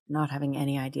not having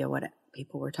any idea what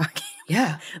people were talking.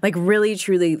 Yeah. Like really,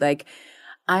 truly, like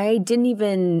I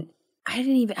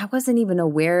wasn't even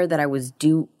aware that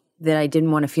that I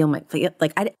didn't want to feel my,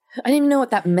 like I didn't even know what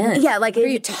that meant. Yeah. Like, what are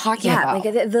you talking about?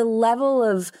 Like the level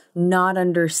of not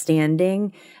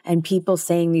understanding and people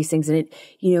saying these things and it,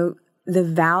 you know, the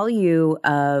value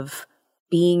of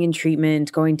being in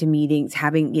treatment, going to meetings,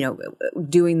 having, you know,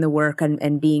 doing the work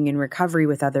and being in recovery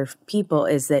with other people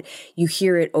is that you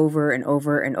hear it over and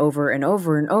over and over and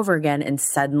over and over again. And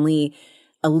suddenly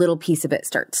a little piece of it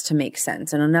starts to make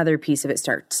sense and another piece of it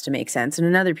starts to make sense and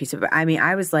another piece of it. I mean,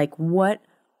 I was like, what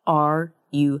are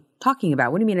you talking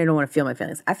about? What do you mean I don't want to feel my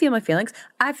feelings? I feel my feelings.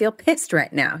 I feel pissed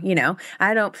right now. You know,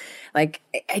 I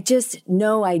just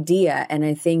no idea. And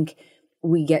I think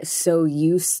we get so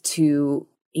used to,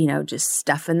 you know, just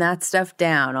stuffing that stuff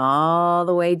down all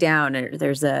the way down. And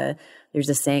there's a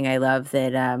saying I love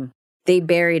that, they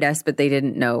buried us, but they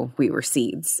didn't know we were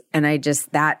seeds. And I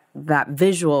just, that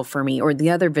visual for me, or the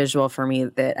other visual for me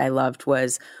that I loved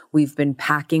was we've been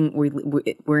packing,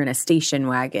 we're in a station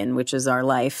wagon, which is our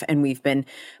life. And we've been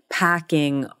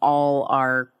packing all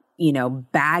our, you know,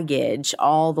 baggage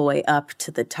all the way up to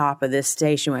the top of this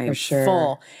station wagon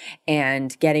full,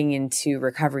 and getting into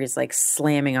recovery is like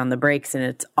slamming on the brakes and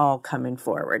it's all coming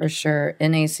forward. For sure.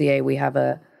 In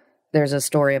ACA, there's a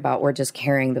story about we're just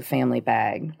carrying the family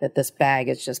bag, that this bag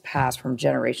is just passed from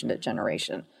generation to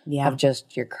generation of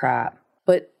just your crap.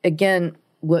 But again,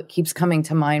 what keeps coming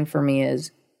to mind for me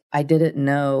is I didn't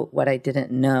know what I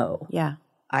didn't know. Yeah.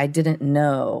 I didn't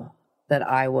know that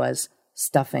I was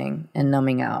stuffing and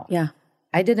numbing out. Yeah.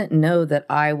 I didn't know that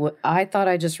I thought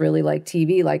I just really liked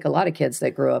TV like a lot of kids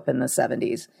that grew up in the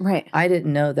 70s. Right. I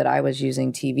didn't know that I was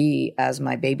using TV as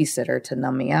my babysitter to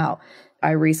numb me out.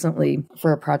 I recently,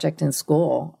 for a project in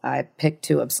school, I picked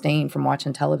to abstain from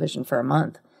watching television for a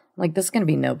month. I'm like, this is going to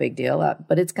be no big deal,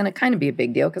 but it's going to kind of be a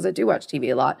big deal because I do watch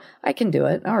TV a lot. I can do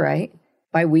it. All right.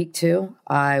 By week 2,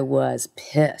 I was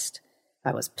pissed.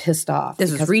 I was pissed off.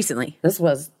 This was recently. This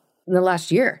was in the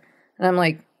last year. And I'm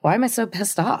like, why am I so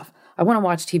pissed off? I want to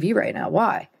watch TV right now.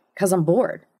 Why? Because I'm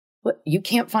bored. What? You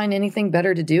can't find anything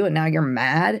better to do and now you're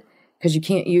mad because you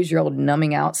can't use your old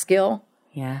numbing out skill?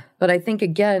 Yeah. But I think,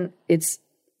 again,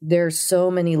 there's so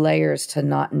many layers to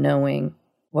not knowing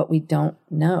what we don't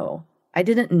know. I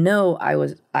didn't know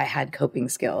I had coping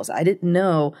skills. I didn't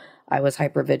know I was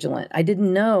hypervigilant. I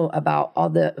didn't know about all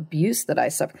the abuse that I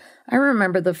suffered. I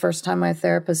remember the first time my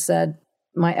therapist said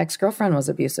my ex-girlfriend was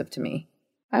abusive to me.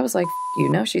 I was like, you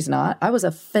know, she's not. I was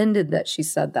offended that she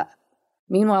said that.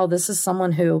 Meanwhile, this is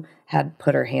someone who had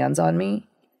put her hands on me,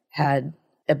 had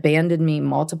abandoned me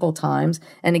multiple times.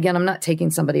 And again, I'm not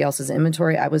taking somebody else's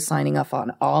inventory. I was signing up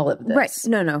on all of this. Right.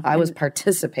 No. I was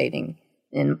participating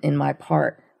in my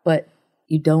part. But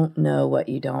you don't know what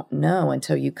you don't know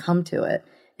until you come to it.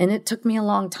 And it took me a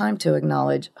long time to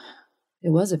acknowledge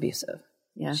it was abusive.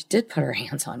 Yeah. She did put her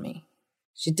hands on me.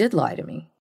 She did lie to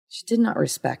me. She did not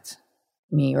respect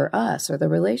me or us or the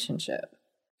relationship.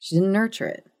 She didn't nurture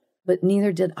it. But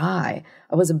neither did I.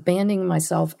 I was abandoning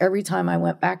myself every time I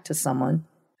went back to someone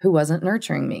who wasn't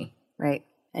nurturing me. Right.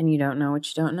 And you don't know what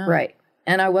you don't know. Right.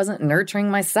 And I wasn't nurturing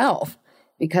myself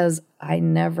because I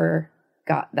never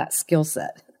got that skill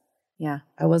set. Yeah.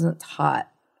 I wasn't taught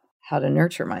how to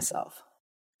nurture myself.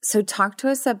 So talk to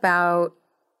us about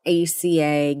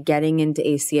ACA, getting into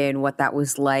ACA and what that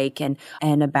was like, and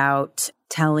about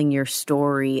telling your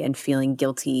story and feeling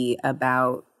guilty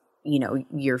about, you know,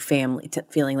 your family,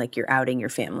 feeling like you're outing your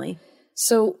family.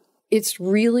 So it's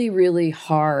really, really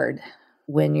hard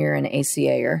when you're an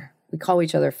ACAer. We call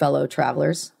each other fellow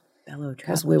travelers.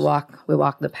 Because we walk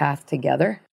the path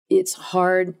together. It's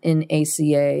hard in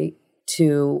ACA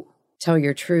to tell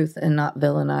your truth and not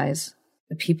villainize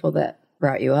the people that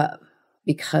brought you up.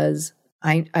 Because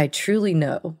I truly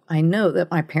know, I know that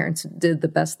my parents did the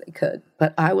best they could,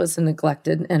 but I was a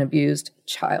neglected and abused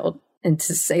child. And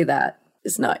to say that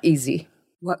is not easy.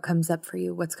 What comes up for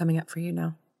you? What's coming up for you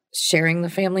now? Sharing the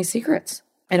family secrets.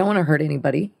 I don't want to hurt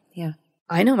anybody. Yeah.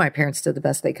 I know my parents did the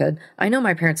best they could. I know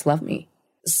my parents love me.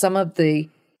 Some of the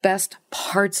best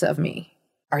parts of me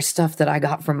are stuff that I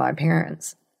got from my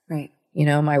parents. Right. You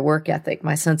know, my work ethic,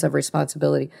 my sense of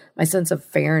responsibility, my sense of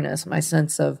fairness, my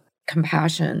sense of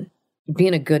compassion,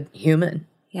 being a good human.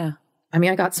 Yeah. I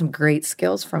mean, I got some great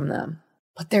skills from them,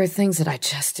 but there are things that I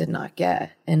just did not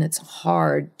get. And it's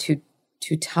hard to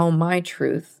tell my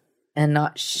truth and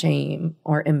not shame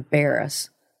or embarrass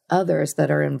others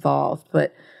that are involved.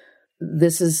 But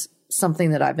this is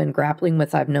something that I've been grappling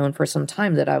with. I've known for some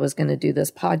time that I was going to do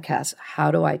this podcast.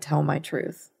 How do I tell my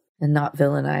truth and not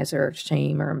villainize or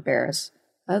shame or embarrass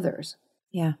others?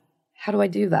 Yeah. How do I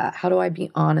do that? How do I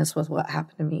be honest with what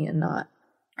happened to me and not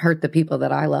hurt the people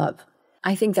that I love?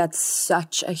 I think that's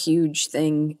such a huge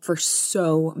thing for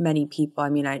so many people. I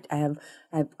mean, I have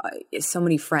so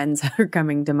many friends that are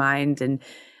coming to mind, and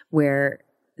where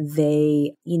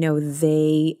they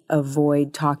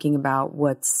avoid talking about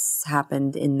what's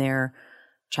happened in their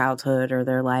childhood or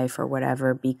their life or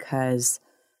whatever because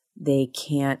they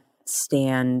can't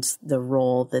stand the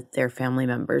role that their family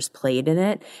members played in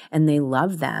it, and they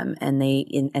love them and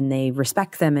they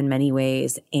respect them in many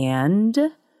ways, and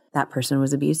that person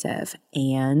was abusive,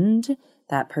 and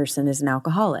that person is an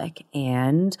alcoholic,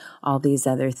 and all these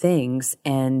other things.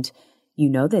 And you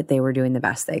know that they were doing the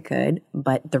best they could,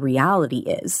 but the reality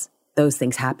is those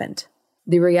things happened.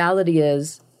 The reality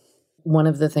is, one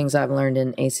of the things I've learned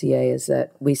in ACA is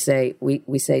that we say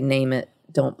name it,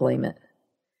 don't blame it.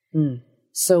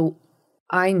 So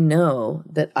I know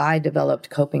that I developed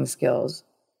coping skills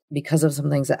because of some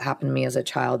things that happened to me as a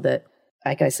child that,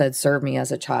 like I said, served me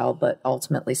as a child, but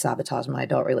ultimately sabotaged my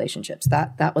adult relationships.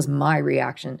 That was my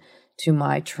reaction to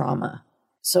my trauma.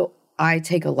 So I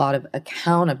take a lot of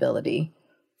accountability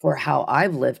for how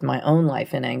I've lived my own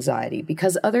life in anxiety,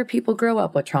 because other people grow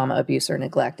up with trauma, abuse, or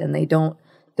neglect, and they don't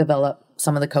develop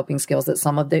some of the coping skills that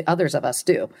some of the others of us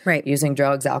do. Right. Using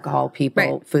drugs, alcohol,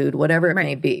 people, food, whatever it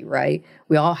may be, right?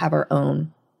 We all have our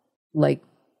own,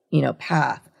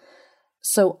 path.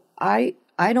 So I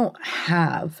don't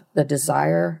have the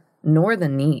desire nor the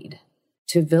need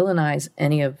to villainize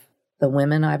any of the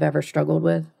women I've ever struggled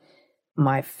with,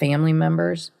 my family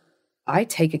members. I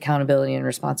take accountability and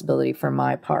responsibility for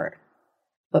my part.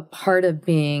 But part of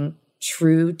being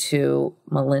true to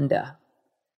Melinda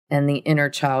and the inner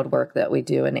child work that we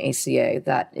do in ACA,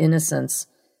 that innocence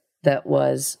that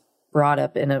was brought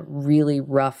up in a really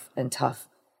rough and tough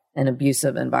and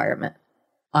abusive environment.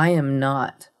 I am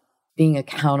not being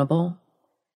accountable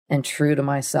and true to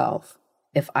myself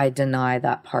if I deny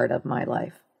that part of my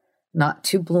life. Not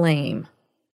to blame,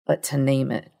 but to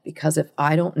name it. Because if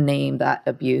I don't name that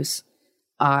abuse,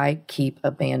 I keep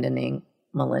abandoning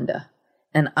Melinda.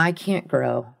 And I can't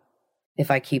grow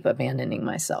if I keep abandoning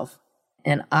myself.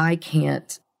 And I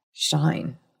can't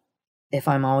shine if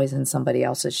I'm always in somebody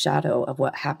else's shadow of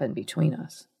what happened between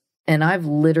us. And I've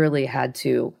literally had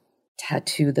to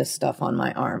tattoo this stuff on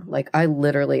my arm. Like, I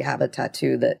literally have a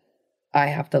tattoo that I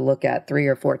have to look at 3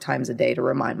 or 4 times a day to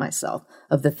remind myself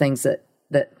of the things that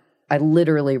I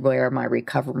literally wear my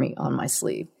recovery on my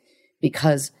sleeve,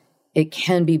 because it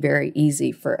can be very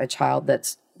easy for a child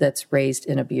that's raised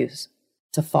in abuse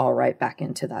to fall right back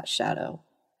into that shadow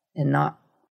and not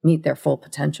meet their full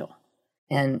potential.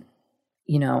 And,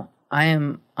 you know, I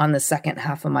am on the second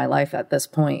half of my life at this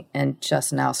point and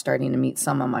just now starting to meet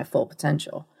some of my full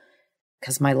potential,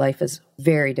 because my life is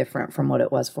very different from what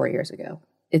it was 4 years ago.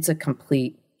 It's a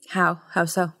complete... How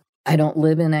so? I don't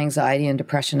live in anxiety and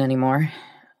depression anymore.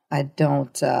 I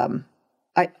don't, let's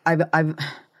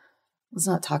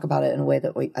not talk about it in a way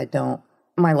that I don't.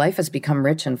 My life has become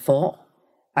rich and full.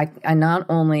 I not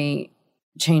only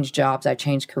changed jobs, I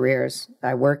changed careers.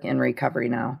 I work in recovery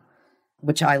now,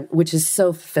 which is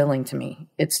so fulfilling to me.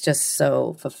 It's just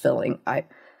so fulfilling. I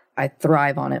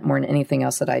thrive on it more than anything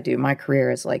else that I do. My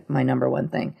career is like my number one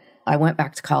thing. I went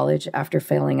back to college after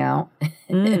failing out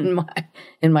in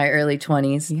my early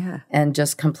 20s and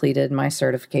just completed my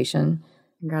certification.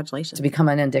 Congratulations. To become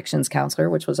an addictions counselor,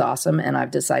 which was awesome. And I've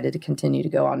decided to continue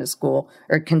on with school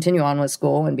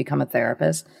and become a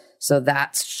therapist. So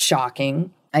that's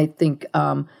shocking. I think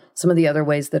some of the other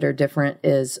ways that are different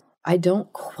is I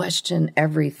don't question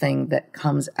everything that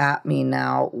comes at me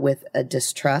now with a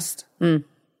distrust and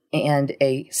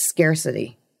a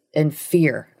scarcity and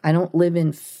fear. I don't live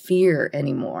in fear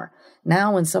anymore.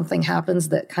 Now when something happens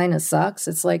that kind of sucks,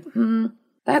 it's like,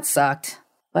 that sucked.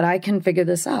 But I can figure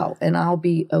this out and I'll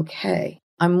be okay.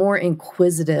 I'm more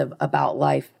inquisitive about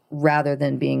life rather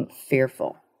than being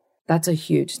fearful. That's a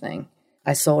huge thing.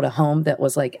 I sold a home that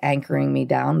was like anchoring me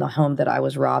down, the home that I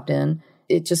was robbed in.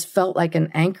 It just felt like an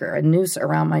anchor, a noose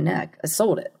around my neck. I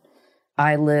sold it.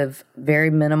 I live very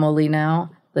minimally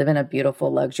now, live in a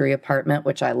beautiful luxury apartment,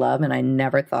 which I love, and I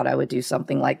never thought I would do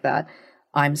something like that.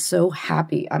 I'm so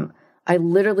happy. I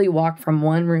literally walk from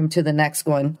one room to the next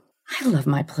going, I love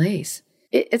my place.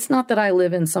 It's not that I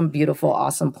live in some beautiful,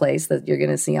 awesome place that you're going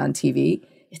to see on TV.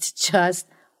 It's just,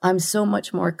 I'm so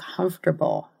much more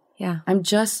comfortable. Yeah. I'm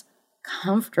just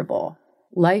comfortable.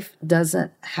 Life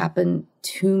doesn't happen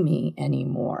to me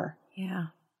anymore. Yeah.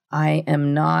 I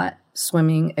am not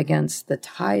swimming against the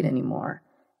tide anymore.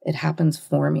 It happens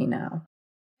for me now.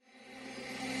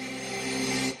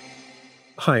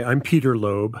 Hi, I'm Peter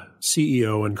Loeb,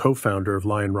 CEO and co-founder of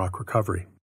Lion Rock Recovery.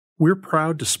 We're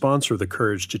proud to sponsor The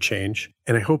Courage to Change,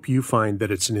 and I hope you find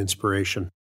that it's an inspiration.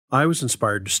 I was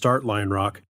inspired to start Lion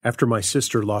Rock after my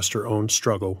sister lost her own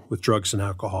struggle with drugs and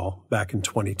alcohol back in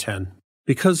 2010.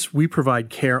 Because we provide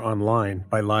care online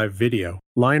by live video,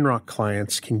 Lion Rock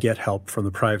clients can get help from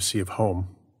the privacy of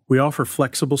home. We offer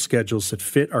flexible schedules that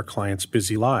fit our clients'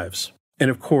 busy lives.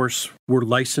 And of course, we're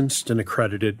licensed and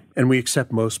accredited, and we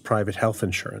accept most private health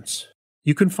insurance.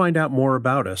 You can find out more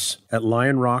about us at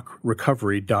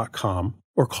lionrockrecovery.com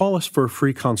or call us for a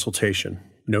free consultation,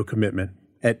 no commitment,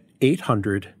 at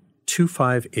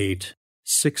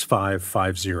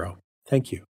 800-258-6550.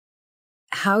 Thank you.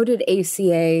 How did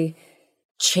ACA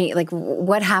change? Like,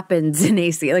 what happens in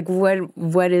ACA? Like,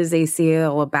 what is ACA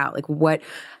all about? Like,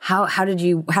 how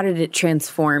did it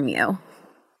transform you?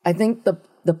 I think the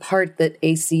part that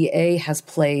ACA has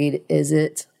played is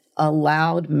it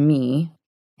allowed me,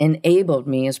 enabled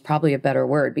me is probably a better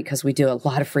word, because we do a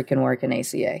lot of freaking work in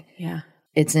ACA. Yeah.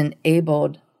 It's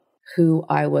enabled who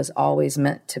I was always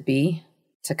meant to be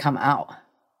to come out.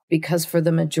 Because for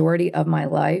the majority of my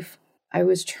life, I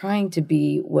was trying to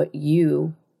be what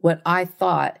I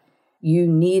thought you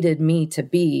needed me to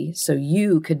be so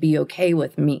you could be okay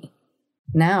with me.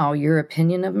 Now your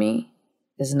opinion of me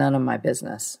is none of my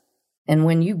business. And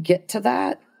when you get to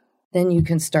that, then you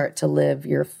can start to live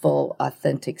your full,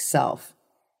 authentic self.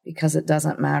 Because it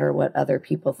doesn't matter what other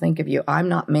people think of you. I'm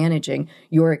not managing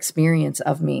your experience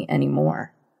of me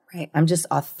anymore. Right. I'm just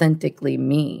authentically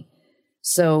me.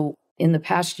 So in the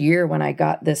past year, when I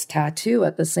got this tattoo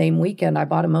at the same weekend, I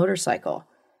bought a motorcycle.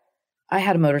 I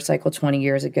had a motorcycle 20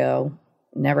 years ago,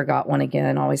 never got one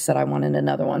again, always said I wanted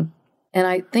another one. And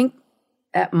I think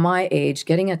at my age,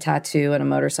 getting a tattoo and a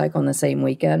motorcycle in the same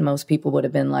weekend, most people would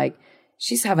have been like,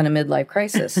 she's having a midlife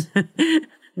crisis.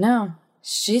 No,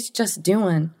 she's just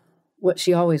doing what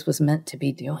she always was meant to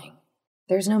be doing.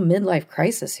 There's no midlife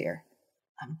crisis here.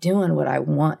 I'm doing what I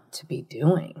want to be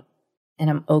doing. And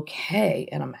I'm okay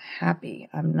and I'm happy.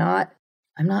 I'm not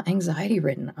anxiety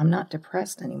ridden. I'm not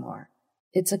depressed anymore.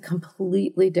 It's a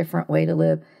completely different way to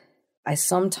live. I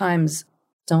sometimes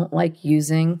don't like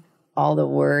using all the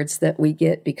words that we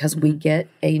get because we get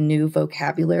a new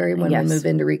vocabulary when we move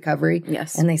into recovery.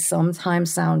 Yes. And they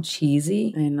sometimes sound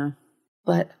cheesy. I know.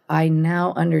 But I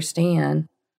now understand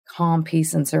calm,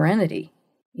 peace, and serenity.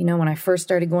 You know, when I first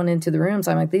started going into the rooms,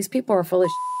 I'm like, these people are full of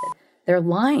shit. They're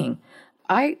lying.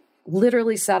 I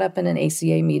literally sat up in an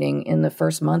ACA meeting in the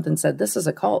first month and said, this is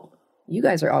a cult. You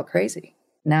guys are all crazy.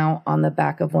 Now, on the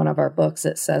back of one of our books,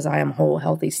 it says, I am whole,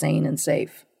 healthy, sane, and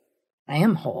safe. I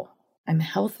am whole. I'm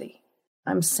healthy.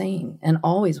 I'm sane and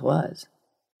always was.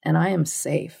 And I am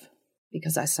safe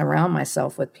because I surround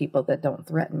myself with people that don't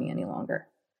threaten me any longer.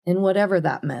 And whatever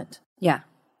that meant. Yeah.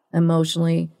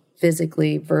 Emotionally,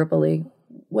 physically, verbally,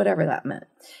 whatever that meant.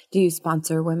 Do you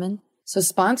sponsor women? So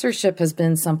sponsorship has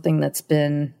been something that's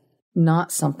been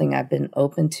not something I've been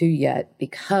open to yet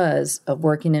because of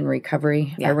working in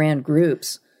recovery. Yeah. I ran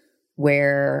groups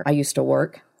where I used to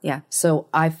work. Yeah. So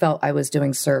I felt I was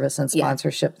doing service and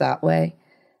sponsorship that way.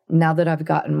 Now that I've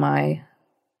gotten my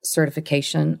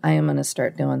certification, I am going to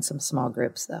start doing some small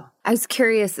groups though. I was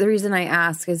curious. The reason I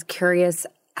ask is curious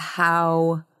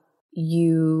how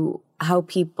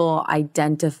people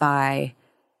identify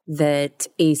that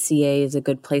ACA is a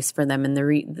good place for them. And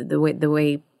the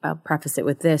way I'll preface it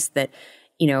with this, that,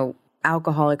 you know,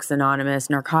 Alcoholics Anonymous,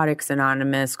 Narcotics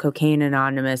Anonymous, Cocaine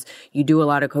Anonymous, you do a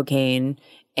lot of cocaine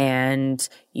and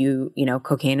you know,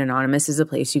 Cocaine Anonymous is a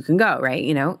place you can go, right?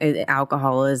 You know,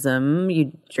 alcoholism,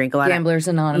 you drink a lot Gamblers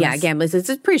Anonymous. Yeah, Gamblers.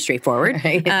 It's pretty straightforward.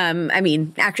 Right. I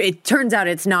mean, actually, it turns out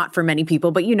it's not for many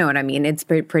people, but you know what I mean. It's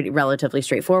pretty relatively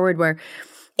straightforward, where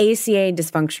ACA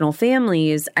dysfunctional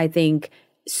families, I think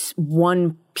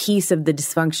one piece of the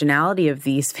dysfunctionality of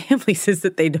these families is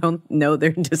that they don't know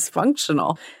they're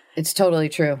dysfunctional. It's totally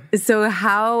true. So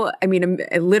I'm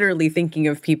literally thinking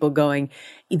of people going,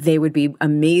 they would be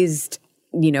amazing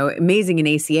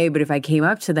in ACA, but if I came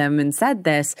up to them and said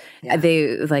this,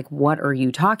 they like, what are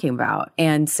you talking about?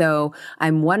 And so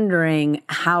I'm wondering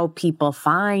how people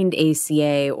find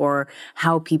ACA, or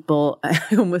how people, I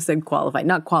almost said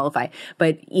not qualify,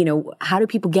 but, you know, how do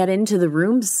people get into the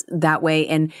rooms that way?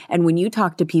 And when you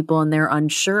talk to people and they're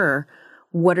unsure,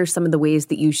 what are some of the ways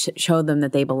that you show them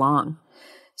that they belong?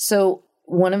 So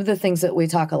one of the things that we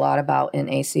talk a lot about in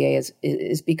ACA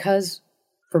is because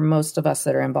for most of us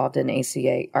that are involved in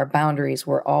ACA, our boundaries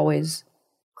were always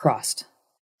crossed.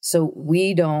 So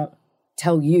we don't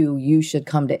tell you should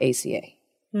come to ACA,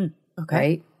 okay,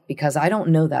 right? Because I don't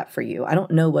know that for you. I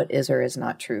don't know what is or is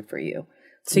not true for you.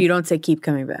 So you don't say keep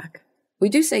coming back. We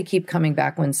do say keep coming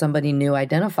back when somebody new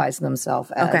identifies themselves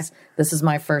as, this is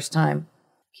my first time.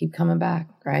 Keep coming back,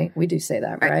 right? We do say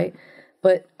that, right?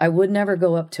 But I would never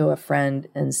go up to a friend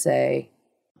and say,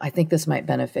 I think this might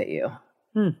benefit you.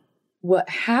 What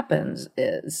happens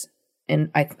is, and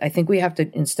I think we have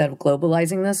to, instead of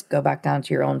globalizing this, go back down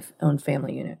to your own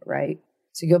family unit, right?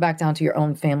 So you go back down to your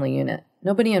own family unit.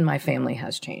 Nobody in my family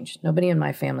has changed. Nobody in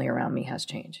my family around me has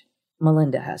changed.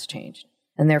 Melinda has changed.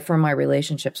 And therefore my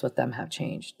relationships with them have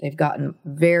changed. They've gotten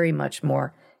very much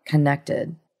more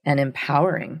connected and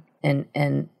empowering and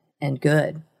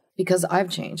good. Because I've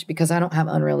changed, because I don't have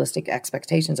unrealistic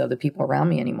expectations of the people around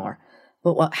me anymore.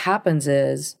 But what happens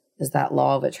is that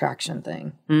law of attraction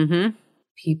thing. Mm-hmm.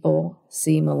 People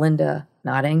see Melinda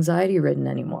not anxiety-ridden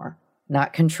anymore,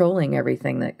 not controlling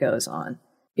everything that goes on,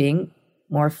 being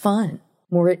more fun,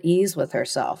 more at ease with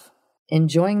herself,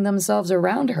 enjoying themselves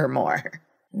around her more.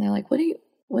 And they're like,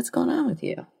 what's going on with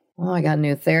you? Well, I got a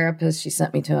new therapist. She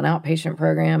sent me to an outpatient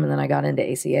program, and then I got into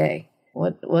ACA.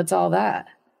 What's all that?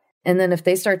 And then if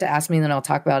they start to ask me, then I'll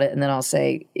talk about it. And then I'll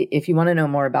say, if you want to know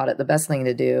more about it, the best thing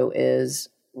to do is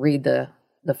read the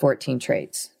 14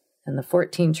 traits. And the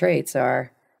 14 traits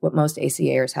are what most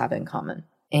ACAers have in common.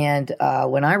 And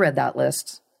when I read that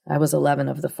list, I was 11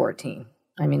 of the 14.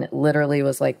 I mean, it literally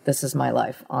was like, this is my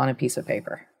life on a piece of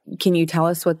paper. Can you tell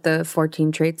us what the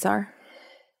 14 traits are?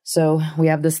 So we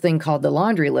have this thing called the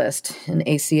laundry list in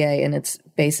ACA, and it's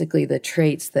basically the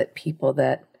traits that people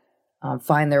that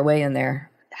find their way in there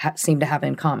seem to have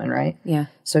in common, right? Yeah.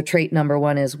 So trait number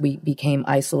 1 is we became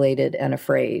isolated and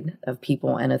afraid of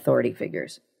people and authority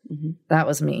figures. Mm-hmm. That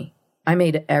was me. I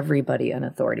made everybody an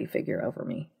authority figure over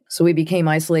me. So we became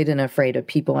isolated and afraid of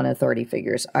people and authority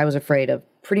figures. I was afraid of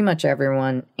pretty much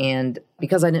everyone, and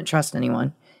because I didn't trust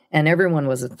anyone, and everyone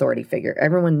was an authority figure.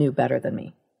 Everyone knew better than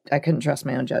me. I couldn't trust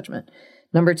my own judgment.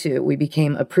 Number 2, we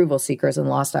became approval seekers and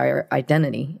lost our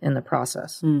identity in the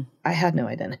process. I had no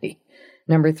identity.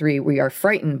 Number 3, we are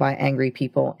frightened by angry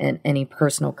people and any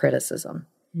personal criticism.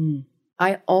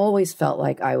 I always felt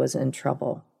like I was in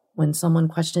trouble when someone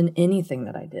questioned anything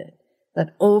that I did.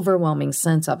 That overwhelming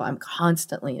sense of I'm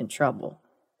constantly in trouble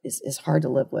is hard to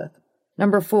live with.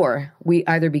 Number 4, we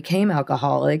either became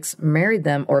alcoholics, married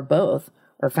them, or both,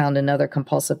 or found another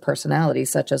compulsive personality,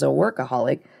 such as a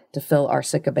workaholic, to fill our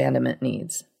sick abandonment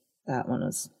needs. That one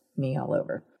was me all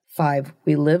over. 5,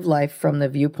 we live life from the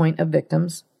viewpoint of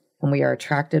victims, and we are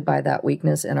attracted by that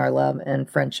weakness in our love and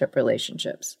friendship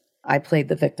relationships. I played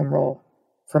the victim role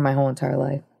for my whole entire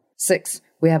life. 6,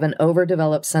 we have an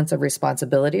overdeveloped sense of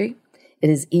responsibility. It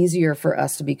is easier for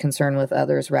us to be concerned with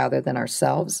others rather than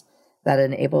ourselves. That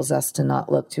enables us to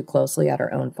not look too closely at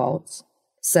our own faults.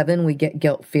 7, we get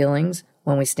guilt feelings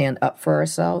when we stand up for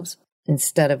ourselves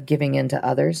instead of giving in to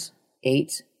others.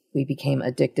 8, we became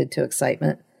addicted to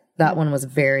excitement. That one was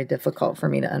very difficult for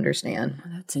me to understand.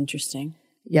 That's interesting.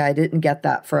 Yeah, I didn't get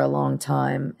that for a long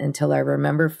time until I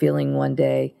remember feeling one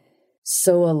day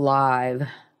so alive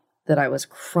that I was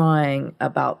crying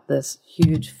about this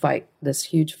huge fight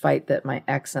that my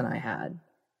ex and I had.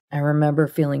 I remember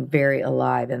feeling very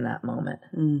alive in that moment.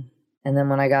 And then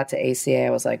when I got to ACA, I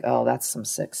was like, oh, that's some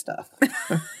sick stuff.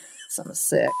 Some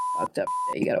sick, fucked up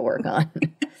shit you got to work on.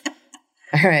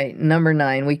 All right, number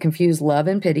 9, we confuse love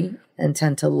and pity and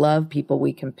tend to love people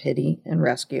we can pity and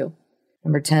rescue.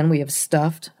 Number 10, we have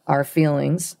stuffed our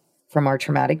feelings from our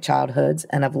traumatic childhoods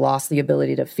and have lost the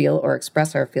ability to feel or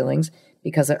express our feelings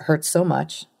because it hurts so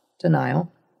much.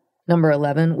 Denial. Number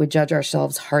 11, we judge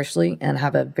ourselves harshly and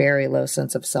have a very low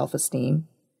sense of self-esteem.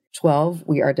 12,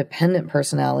 we are dependent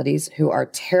personalities who are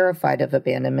terrified of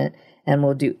abandonment and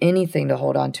will do anything to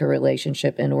hold on to a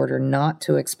relationship in order not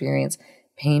to experience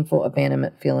painful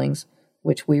abandonment feelings,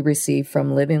 which we receive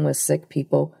from living with sick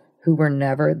people who were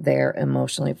never there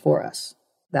emotionally for us.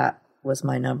 That was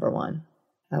my number 1.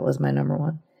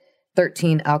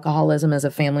 13, alcoholism is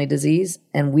a family disease,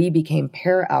 and we became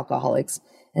para-alcoholics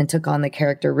and took on the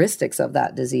characteristics of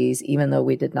that disease, even though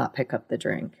we did not pick up the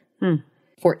drink.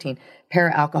 14,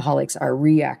 para-alcoholics are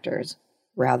reactors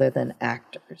rather than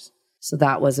actors. So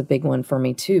that was a big one for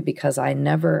me too, because I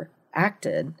never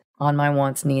acted on my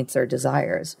wants, needs, or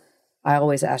desires. I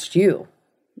always asked you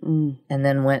and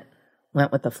then went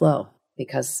with the flow,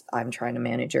 because I'm trying to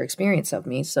manage your experience of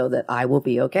me so that I will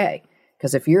be okay.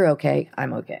 Because if you're okay,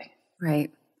 I'm okay.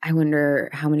 Right. I wonder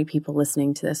how many people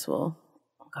listening to this will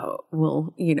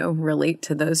relate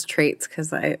to those traits.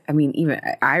 Because I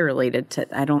related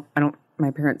to, my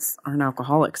parents aren't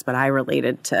alcoholics, but I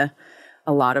related to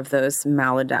a lot of those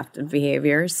maladaptive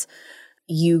behaviors.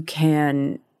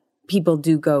 People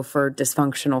do go for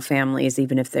dysfunctional families,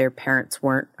 even if their parents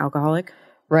weren't alcoholic.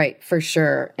 Right, for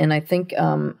sure. And I think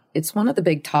it's one of the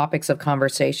big topics of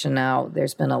conversation now.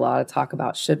 There's been a lot of talk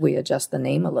about, should we adjust the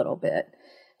name a little bit?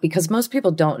 Because most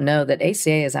people don't know that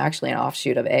ACA is actually an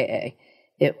offshoot of AA.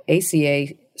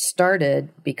 ACA started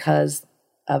because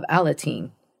of Alateen.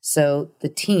 So the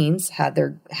teens have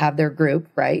their group,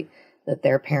 right? That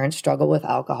their parents struggle with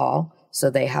alcohol. So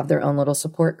they have their own little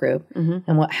support group.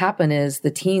 And what happened is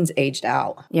the teens aged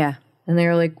out. Yeah. And they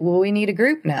were like, well, we need a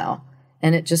group now.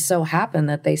 And it just so happened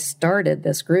that they started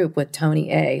this group with Tony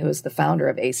A., who is the founder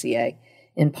of ACA,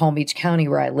 in Palm Beach County,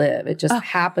 where I live. It just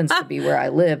happens to be where I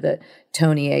live that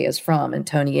Tony A. is from. And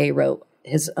Tony A. wrote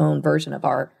his own version of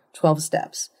our 12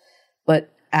 steps. But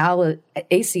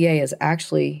ACA is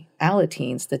actually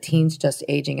Alateens, the teens just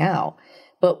aging out.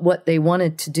 But what they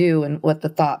wanted to do and what the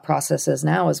thought process is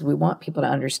now is we want people to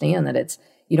understand that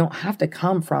you don't have to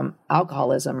come from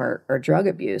alcoholism or drug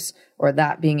abuse or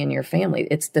that being in your family.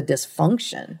 It's the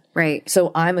dysfunction. Right.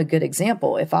 So I'm a good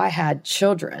example. If I had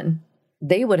children,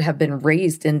 they would have been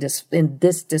raised in this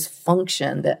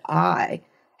dysfunction that I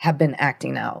have been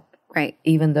acting out. Right.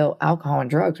 Even though alcohol and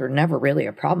drugs were never really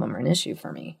a problem or an issue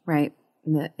for me. Right.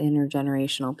 The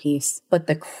intergenerational piece. But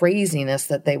the craziness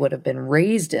that they would have been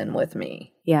raised in with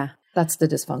me. Yeah. That's the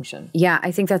dysfunction. Yeah,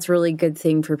 I think that's a really good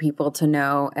thing for people to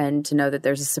know, and to know that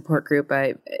there's a support group.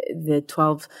 The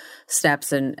 12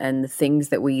 steps and the things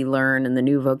that we learn and the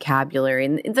new vocabulary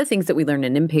and the things that we learn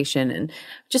in inpatient and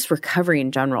just recovery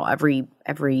in general,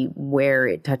 everywhere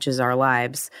it touches our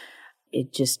lives,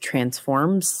 it just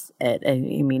transforms it.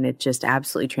 It just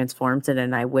absolutely transforms it.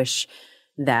 And I wish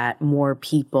that more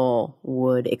people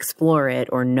would explore it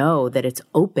or know that it's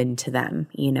open to them,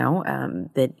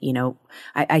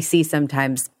 I see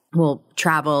sometimes will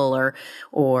travel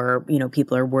or,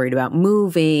 people are worried about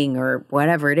moving or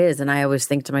whatever it is. And I always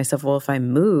think to myself, well, if I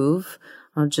move,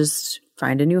 I'll just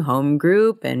find a new home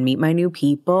group and meet my new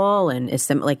people. And it's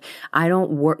like, I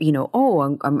don't work,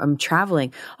 I'm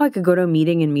traveling. Oh, I could go to a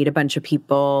meeting and meet a bunch of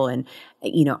people. And,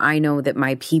 I know that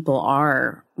my people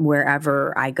are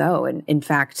wherever I go. And in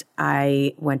fact,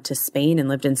 I went to Spain and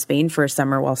lived in Spain for a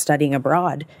summer while studying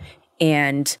abroad.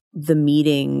 And the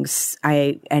meetings,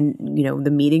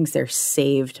 the meetings there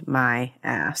saved my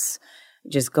ass.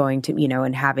 Just going to,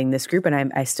 and having this group.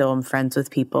 And I still am friends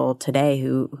with people today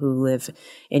who live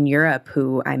in Europe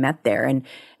who I met there. And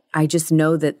I just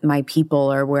know that my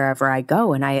people are wherever I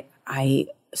go. And I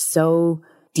so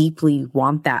deeply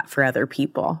want that for other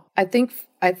people. I think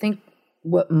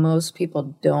what most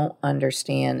people don't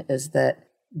understand is that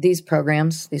these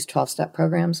programs, these 12-step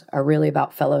programs, are really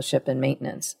about fellowship and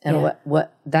maintenance. And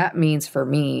what that means for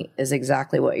me is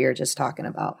exactly what you're just talking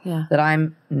about. Yeah. That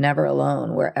I'm never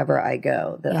alone wherever I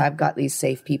go, that I've got these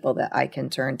safe people that I can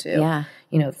turn to.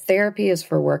 Yeah. Therapy is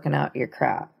for working out your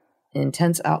crap.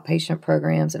 Intense outpatient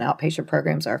programs and outpatient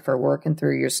programs are for working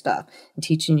through your stuff and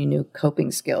teaching you new coping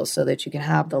skills so that you can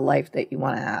have the life that you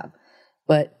want to have.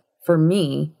 But for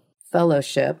me,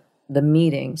 fellowship, the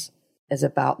meetings, is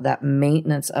about that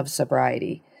maintenance of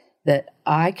sobriety, that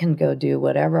I can go do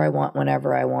whatever I want,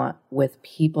 whenever I want, with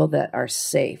people that are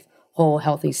safe, whole,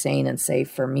 healthy, sane, and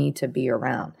safe for me to be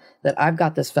around, that I've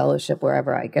got this fellowship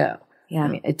wherever I go. Yeah. I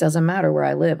mean, it doesn't matter where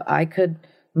I live. I could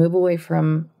move away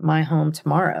from my home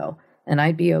tomorrow and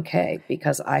I'd be okay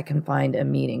because I can find a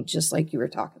meeting just like you were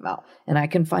talking about. And I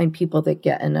can find people that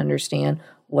get and understand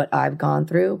what I've gone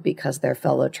through because they're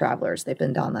fellow travelers. They've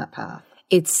been down that path.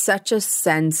 It's such a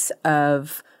sense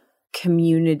of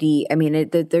community. I mean,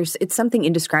 it's something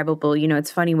indescribable.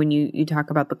 It's funny when you talk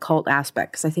about the cult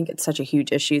aspect, because I think it's such a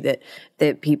huge issue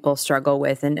that people struggle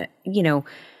with. And,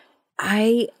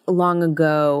 I long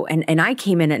ago, and I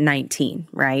came in at 19,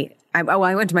 right? I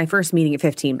went to my first meeting at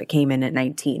 15, but came in at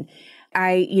 19.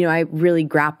 I really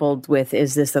grappled with,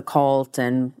 is this a cult?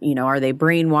 And, are they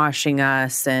brainwashing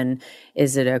us? And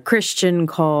is it a Christian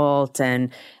cult? And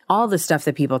all the stuff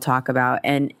that people talk about.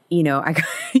 And, I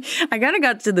kind of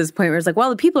got to this point where it's like, well,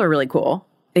 the people are really cool.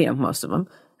 Most of them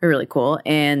are really cool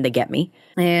and they get me.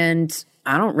 And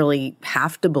I don't really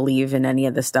have to believe in any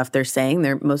of the stuff they're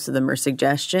saying. Most of them are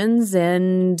suggestions.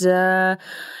 And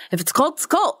if it's cult, it's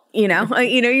cult.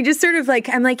 You just sort of like,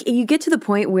 I'm like, you get to the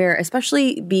point where,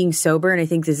 especially being sober, and I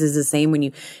think this is the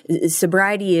same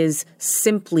sobriety is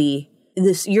simply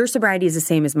your sobriety is the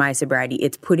same as my sobriety.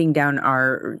 It's putting down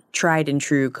our tried and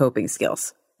true coping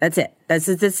skills. That's it. That's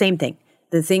the same thing.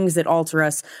 The things that alter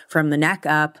us from the neck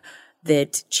up,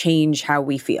 that change how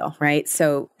we feel, right?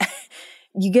 So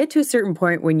you get to a certain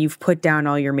point when you've put down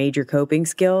all your major coping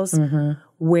skills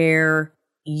where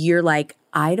you're like,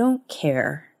 I don't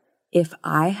care if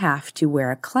I have to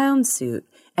wear a clown suit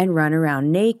and run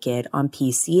around naked on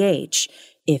PCH.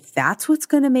 If that's what's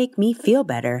going to make me feel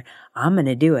better, I'm going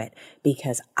to do it,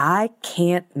 because I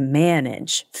can't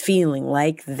manage feeling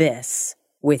like this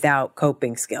without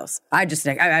coping skills. I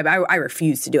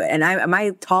refuse to do it. And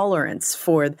my tolerance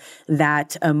for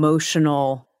that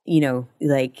emotional,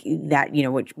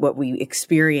 what we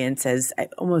experience as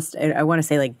almost, I want to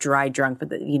say like dry drunk, but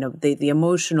the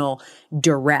emotional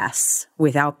duress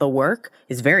without the work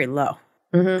is very low,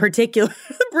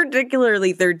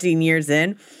 particularly 13 years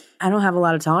in. I don't have a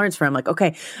lot of tolerance for it. I'm like,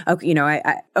 okay,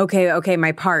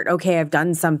 my part. Okay, I've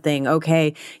done something.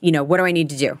 Okay, what do I need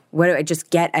to do? What do I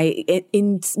just get?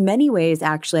 In many ways,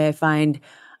 actually, I find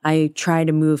I try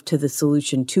to move to the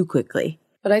solution too quickly.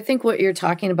 But I think what you're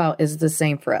talking about is the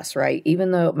same for us, right? Even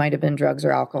though it might have been drugs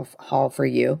or alcohol for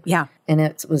you. Yeah. And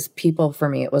it was people for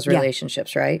me. It was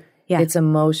relationships, right? Yeah. It's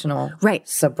emotional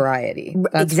sobriety.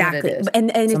 That's exactly. What it is.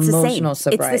 And it's emotional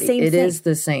sobriety. It's the same thing. It is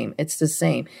the same. It's the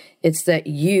same. It's that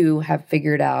you have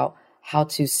figured out how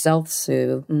to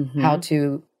self-soothe, how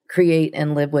to create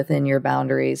and live within your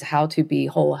boundaries, how to be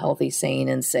whole, healthy, sane,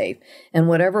 and safe. And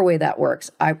whatever way that works.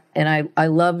 I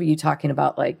love you talking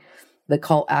about like the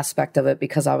cult aspect of it,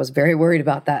 because I was very worried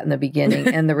about that in the beginning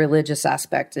and the religious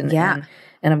aspect. And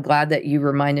I'm glad that you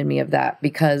reminded me of that,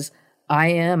 because I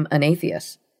am an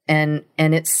atheist. And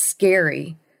it's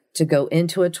scary to go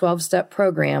into a 12-step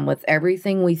program with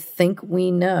everything we think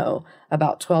we know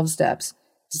about 12 steps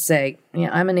to say,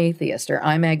 I'm an atheist or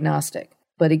I'm agnostic.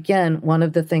 But again, one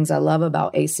of the things I love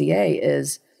about ACA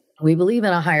is we believe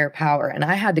in a higher power. And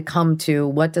I had to come to,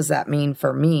 what does that mean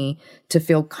for me to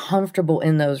feel comfortable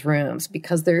in those rooms?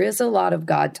 Because there is a lot of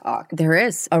God talk. There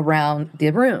is. Around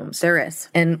the rooms. There is.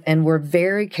 And we're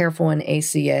very careful in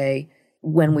ACA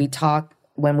when we talk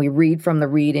when we read from the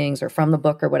readings or from the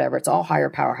book or whatever, it's all higher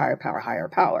power, higher power, higher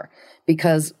power,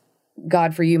 because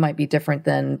God for you might be different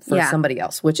than for somebody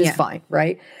else, which is fine,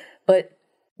 right? But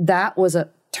that was a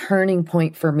turning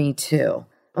point for me too.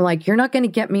 I'm like, you're not going to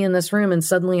get me in this room and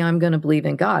suddenly I'm going to believe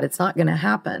in God. It's not going to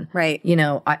happen. Right. You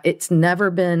know, it's never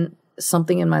been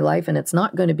something in my life and it's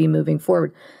not going to be moving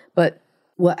forward. But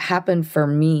what happened for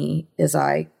me is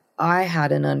I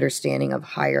had an understanding of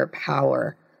higher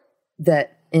power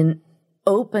that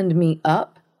opened me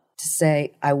up to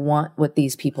say, I want what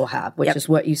these people have, which is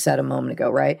what you said a moment ago,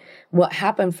 right? What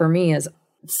happened for me is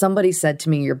somebody said to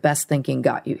me, your best thinking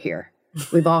got you here.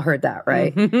 We've all heard that,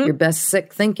 right? Your best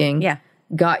sick thinking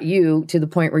got you to the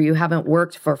point where you haven't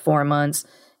worked for 4 months,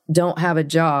 don't have a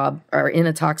job, are in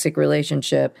a toxic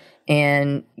relationship,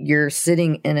 and you're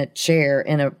sitting in a chair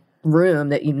in a room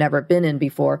that you've never been in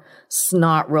before,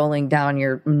 snot rolling down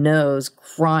your nose,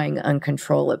 crying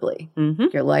uncontrollably.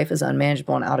 Your life is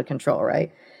unmanageable and out of control,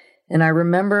 right? And I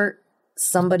remember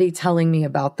somebody telling me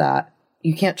about that.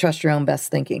 You can't trust your own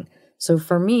best thinking. So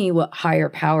for me, what higher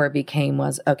power became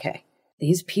was, okay,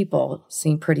 these people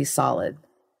seem pretty solid.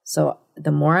 So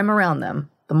the more I'm around them,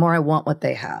 the more I want what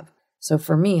they have. So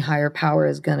for me, higher power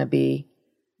is going to be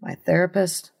my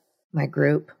therapist, my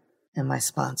group, and my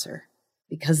sponsor.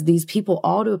 Because these people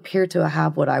all appear to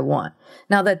have what I want.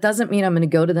 Now, that doesn't mean I'm going to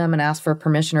go to them and ask for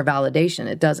permission or validation.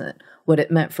 It doesn't. What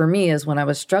it meant for me is when I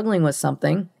was struggling with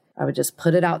something, I would just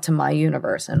put it out to my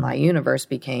universe. And my universe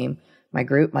became my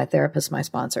group, my therapist, my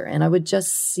sponsor. And I would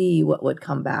just see what would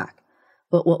come back.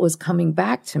 But what was coming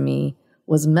back to me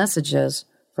was messages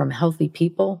from healthy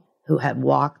people who had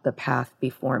walked the path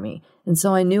before me. And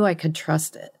so I knew I could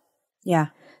trust it. Yeah.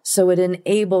 So it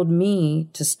enabled me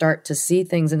to start to see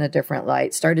things in a different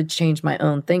light, started to change my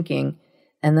own thinking.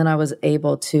 And then I was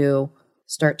able to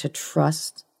start to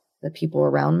trust the people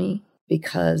around me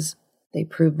because they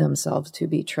proved themselves to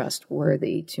be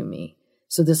trustworthy to me.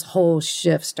 So this whole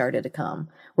shift started to come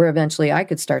where eventually I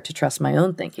could start to trust my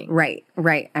own thinking. Right.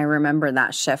 I remember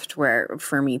that shift where,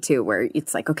 for me too, where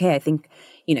it's like, okay, I think,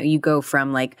 you go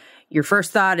from like, your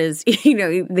first thought is,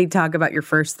 they talk about your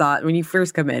first thought when you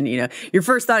first come in, your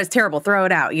first thought is terrible, throw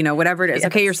it out, whatever it is. Yes.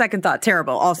 Okay, your second thought,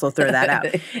 terrible, also throw that out.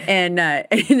 And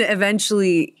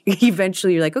eventually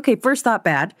you're like, okay, first thought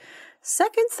bad.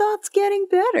 Second thought's getting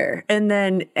better. And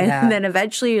then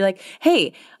eventually you're like,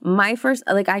 hey, my first,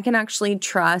 like, I can actually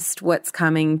trust what's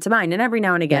coming to mind. And every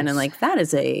now and again, I'm like, that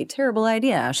is a terrible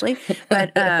idea, Ashley.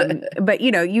 But,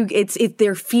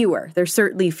 they're fewer. They're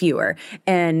certainly fewer.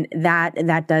 And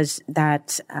that does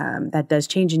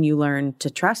change, and you learn to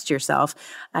trust yourself.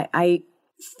 I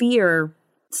fear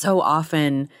so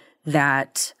often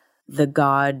that the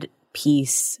God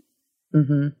piece,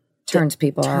 turns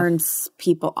people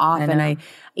off. And I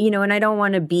don't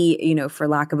want to be, for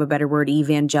lack of a better word,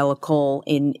 evangelical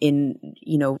in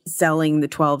selling the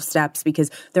 12 steps, because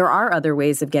there are other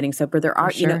ways of getting sober. There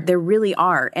are, there really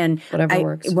are. And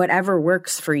whatever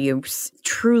works for you,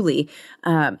 truly,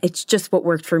 it's just what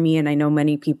worked for me. And I know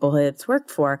many people it's worked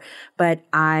for, but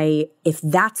if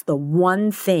that's the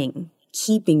one thing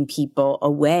keeping people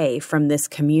away from this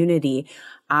community,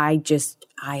 I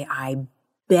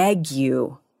beg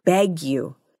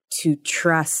you to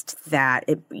trust that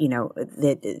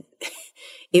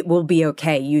it will be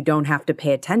okay. You don't have to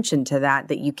pay attention to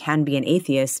that you can be an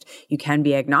atheist, you can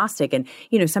be agnostic. And,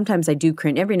 sometimes I do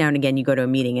cringe. Every now and again you go to a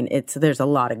meeting and there's a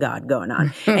lot of God going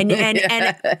on.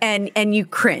 And you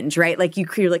cringe, right? Like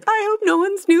you're like, I hope no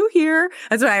one's new here.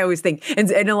 That's what I always think.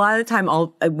 And a lot of the time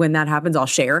when that happens, I'll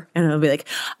share and I'll be like,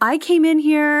 I came in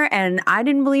here and I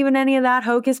didn't believe in any of that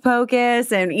hocus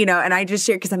pocus. And, and I just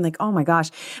share because I'm like, oh my gosh.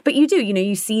 But you do,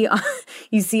 you see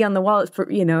on the wall,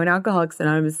 in Alcoholics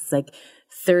Anonymous, it's like,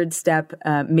 third step,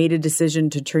 made a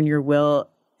decision to turn your will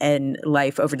and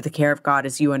life over to the care of God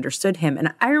as you understood him.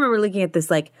 And I remember looking at this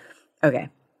like, okay,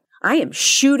 I am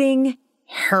shooting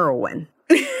heroin.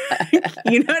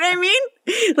 You know what I mean?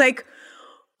 Like,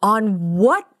 on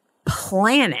what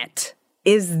planet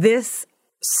is this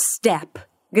step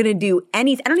going to do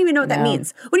anything? I don't even know what that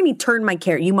means. What do you mean turn my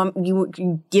care?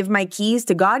 You give my keys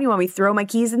to God? You want me to throw my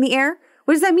keys in the air?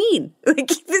 What does that mean? Like,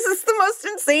 this is the most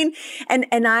insane.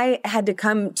 And I had to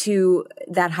come to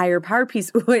that higher power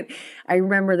piece. I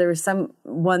remember there was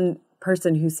one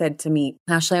person who said to me,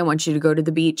 Ashley, I want you to go to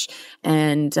the beach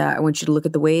and I want you to look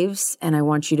at the waves and I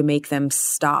want you to make them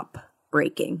stop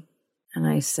breaking. And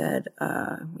I said,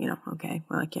 okay,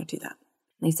 well, I can't do that.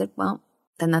 And they said, well,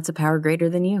 then that's a power greater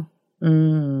than you.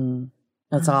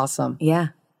 That's awesome. Yeah.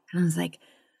 And I was like,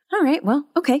 all right, well,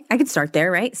 okay, I could start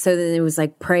there, right? So then it was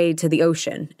like pray to the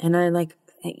ocean. And I like,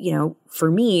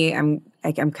 for me, I'm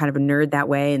kind of a nerd that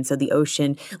way. And so the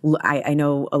ocean, I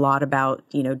know a lot about,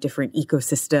 different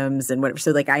ecosystems and whatever.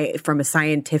 So from a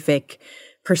scientific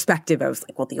perspective, I was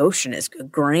like, well, the ocean is a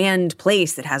grand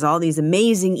place that has all these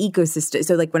amazing ecosystems.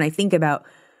 So when I think about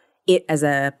it as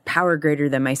a power greater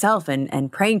than myself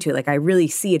and praying to it, I really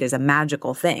see it as a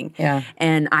magical thing. Yeah.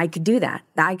 And I could do that.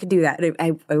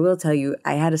 I will tell you,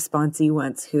 I had a sponsee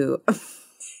once who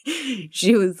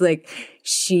she was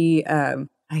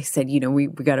I said, we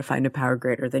got to find a power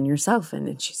greater than yourself. And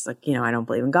then she's like, I don't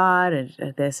believe in God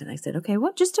and this. And I said, okay,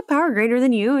 well, just a power greater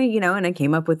than you, and I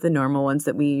came up with the normal ones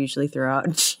that we usually throw out.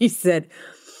 And she said,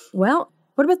 well,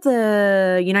 what about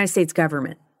the United States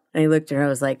government? And I looked at her, I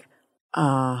was like,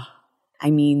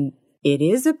 it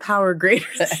is a power greater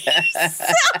than yourself,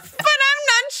 but I'm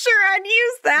not sure I'd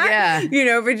use that.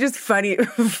 Yeah. But just funny.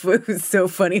 It was so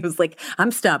funny. It was like,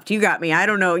 I'm stumped. You got me. I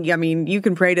don't know. You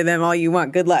can pray to them all you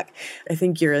want. Good luck. I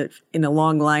think you're in a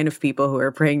long line of people who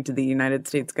are praying to the United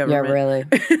States government. Yeah, really.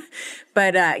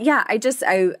 But I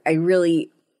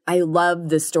love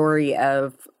the story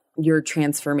of your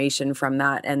transformation from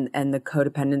that and the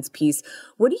codependence piece.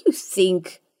 What do you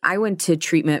think? I went to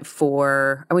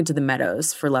the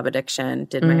Meadows for love addiction,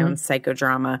 did my own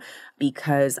psychodrama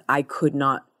because I could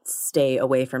not stay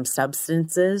away from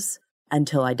substances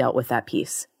until I dealt with that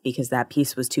piece, because that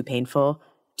piece was too painful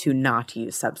to not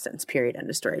use substance, period,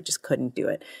 end of story. I just couldn't do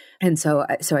it. And so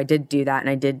I did do that, and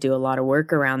I did do a lot of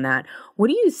work around that. What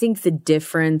do you think the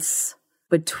difference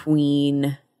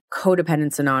between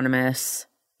Codependence Anonymous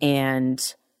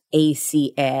and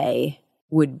ACA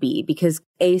would be? Because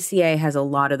ACA has a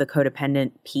lot of the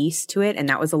codependent piece to it, and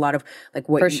that was a lot of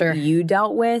what you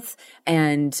dealt with.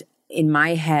 And in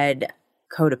my head,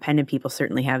 codependent people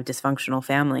certainly have dysfunctional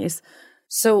families.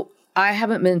 So I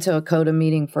haven't been to a CODA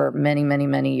meeting for many, many,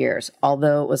 many years,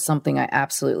 although it was something I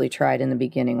absolutely tried in the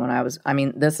beginning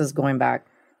when this is going back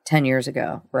 10 years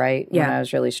ago, right? Yeah. When I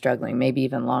was really struggling, maybe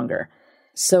even longer.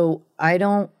 So I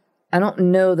don't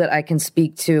know that I can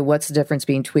speak to what's the difference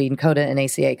between CODA and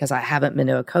ACA, because I haven't been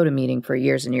to a CODA meeting for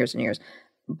years and years and years.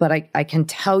 But I can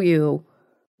tell you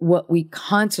what we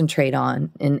concentrate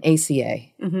on in ACA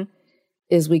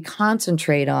is we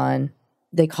concentrate on,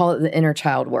 they call it the inner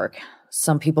child work.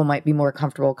 Some people might be more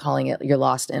comfortable calling it your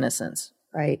lost innocence,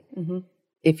 right? Mm-hmm.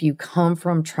 If you come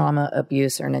from trauma,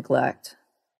 abuse, or neglect,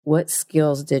 what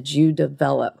skills did you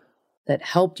develop that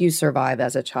helped you survive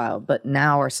as a child, but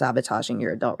now are sabotaging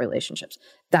your adult relationships?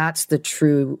 That's the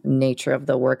true nature of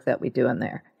the work that we do in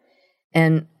there.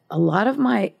 And a lot of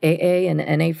my AA and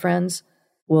NA friends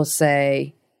will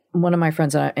say, one of my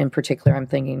friends in particular, I'm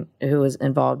thinking, who was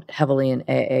involved heavily in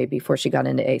AA before she got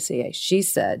into ACA, she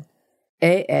said,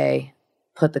 AA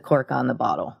put the cork on the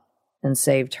bottle and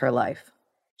saved her life.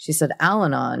 She said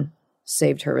Al-Anon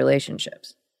saved her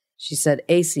relationships. She said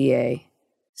ACA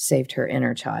saved her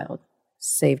inner child,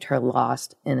 saved her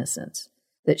lost innocence,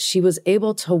 that she was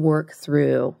able to work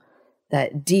through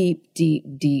that deep, deep,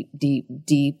 deep, deep,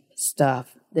 deep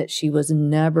stuff that she was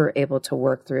never able to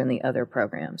work through in the other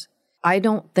programs. I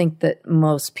don't think that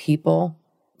most people,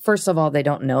 first of all, they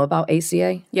don't know about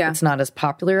ACA. Yeah. It's not as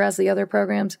popular as the other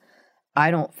programs. I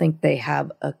don't think they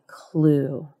have a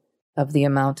clue of the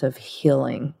amount of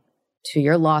healing to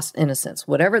your lost innocence,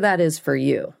 whatever that is for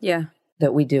you. Yeah.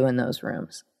 That we do in those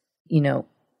rooms.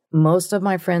 Most of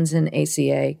my friends in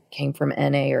ACA came from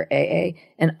NA or AA,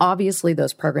 and obviously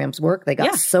those programs work. They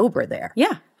got sober there.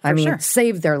 Yeah, sure.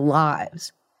 Saved their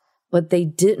lives. But they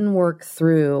didn't work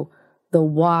through the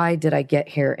why did I get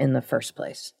here in the first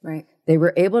place. Right. They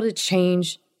were able to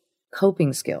change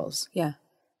coping skills. Yeah.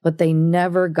 But they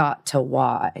never got to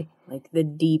why. Like the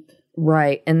deep.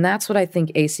 Right. And that's what I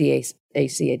think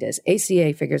ACA does.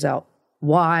 ACA figures out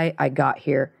why I got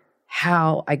here,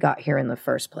 how I got here in the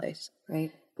first place.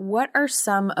 Right. What are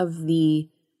some of the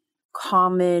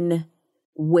common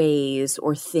ways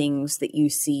or things that you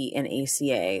see in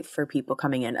ACA for people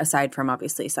coming in, aside from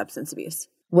obviously substance abuse?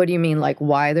 What do you mean, like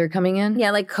why they're coming in?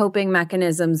 Yeah, like coping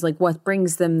mechanisms, like what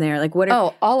brings them there? Like what?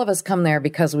 All of us come there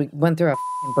because we went through a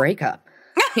breakup.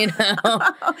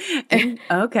 Okay.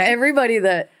 Everybody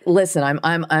that listen,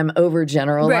 I'm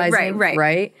overgeneralizing,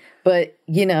 right? But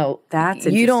that's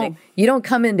interesting. You don't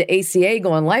come into ACA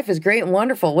going, life is great and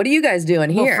wonderful. What are you guys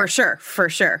doing here? Well, for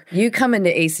sure. You come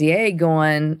into ACA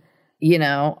going,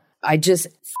 I just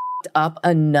f***ed up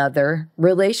another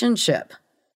relationship.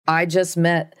 I just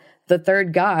met the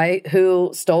third guy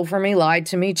who stole from me, lied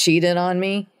to me, cheated on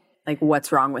me. Like,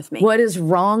 what's wrong with me? What is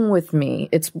wrong with me?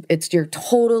 It's you're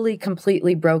totally,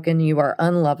 completely broken. You are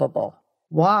unlovable.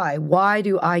 Why? Why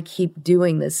do I keep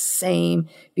doing this same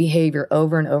behavior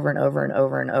over and over and over and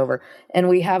over and over? And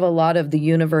we have a lot of the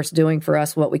universe doing for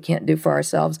us what we can't do for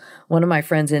ourselves. One of my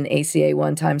friends in ACA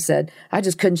one time said, I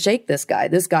just couldn't shake this guy.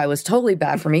 This guy was totally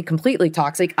bad for me, completely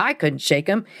toxic. I couldn't shake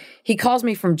him. He calls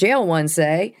me from jail one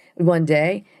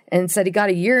day and said he got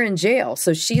a year in jail.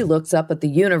 So she looks up at the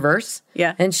universe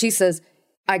and she says,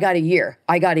 I got a year.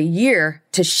 I got a year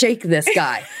to shake this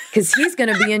guy because he's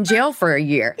going to be in jail for a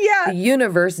year. Yeah. The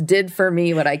universe did for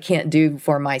me what I can't do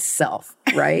for myself,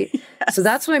 right? Yes. So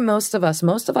that's why most of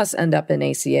us end up in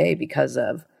ACA because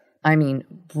of,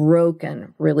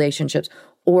 broken relationships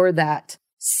or that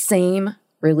same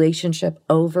relationship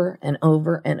over and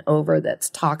over and over that's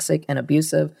toxic and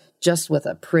abusive, just with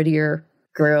a prettier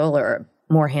girl or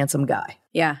a more handsome guy.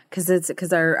 Yeah,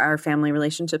 because our family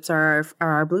relationships are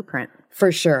our blueprint.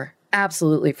 For sure.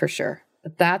 Absolutely, for sure.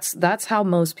 But that's how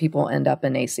most people end up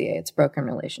in ACA. It's broken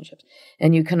relationships.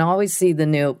 And you can always see the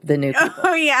new people.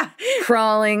 Oh, yeah.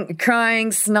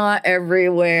 Crying, snot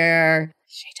everywhere.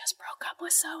 She just broke up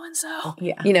with so-and-so.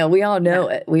 Yeah. We all know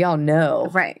it. We all know.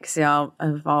 Right, because they all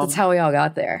evolved. That's how we all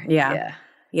got there. Yeah.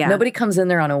 Yeah. Nobody comes in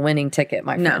there on a winning ticket,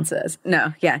 my friend says.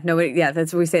 No. Yeah. Nobody. Yeah.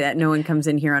 That's what we say, that no one comes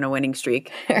in here on a winning streak.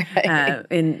 Right.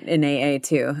 In AA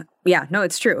too. Yeah. No,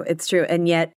 it's true. It's true. And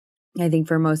yet I think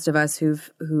for most of us who've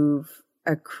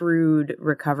accrued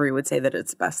recovery would say that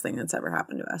it's the best thing that's ever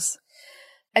happened to us.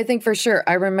 I think for sure.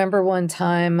 I remember one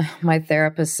time my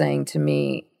therapist saying to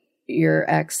me, your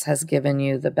ex has given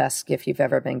you the best gift you've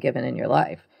ever been given in your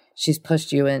life. She's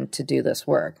pushed you in to do this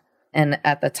work. And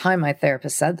at the time my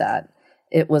therapist said that,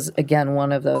 it was, again,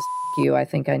 one of those, I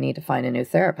think I need to find a new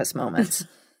therapist moments.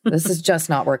 This is just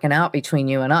not working out between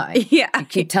you and I. Yeah. You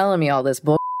keep telling me all this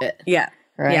bullshit. Yeah.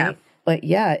 Right? Yeah. But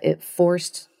yeah, it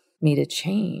forced me to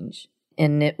change.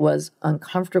 And it was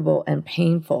uncomfortable and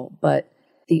painful. But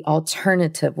the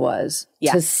alternative was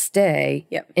to stay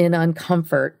in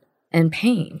uncomfort and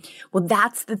pain. Well,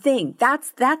 that's the thing.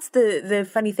 That's the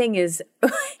funny thing is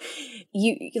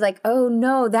you're like, oh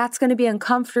no, that's going to be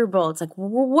uncomfortable. It's like,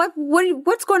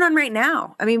 what's going on right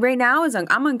now? I mean, right now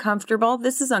I'm uncomfortable.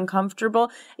 This is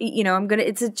uncomfortable.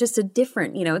 It's just a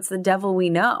different, it's the devil we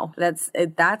know. That's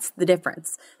the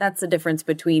difference. That's the difference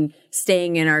between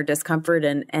staying in our discomfort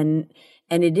and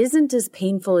it isn't as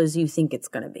painful as you think it's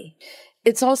going to be.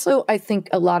 It's also, I think,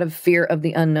 a lot of fear of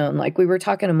the unknown. Like we were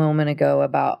talking a moment ago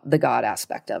about the God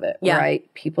aspect of it,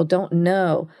 right? People don't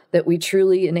know that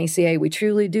in ACA, we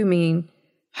truly do mean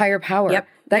higher power. Yep.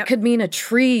 That could mean a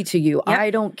tree to you. Yep.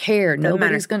 I don't care.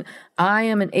 Nobody's going to. I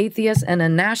am an atheist and a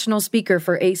national speaker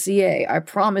for ACA. I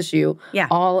promise you,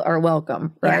 all are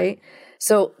welcome, right? Yeah.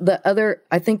 So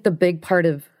I think the big part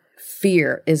of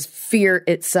fear is fear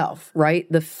itself,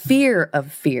 right? The fear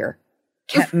of fear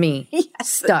kept me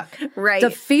stuck. Right.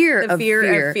 The fear of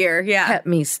fear kept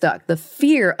me stuck. The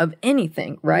fear of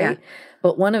anything, right? Yeah.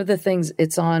 But one of the things,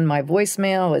 it's on my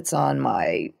voicemail, it's on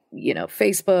my,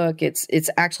 Facebook, it's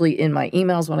actually in my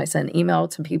emails when I send email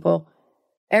to people.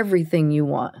 Everything you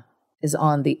want is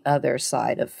on the other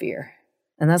side of fear.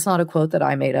 And that's not a quote that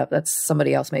I made up. That's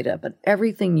somebody else made up. But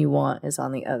everything you want is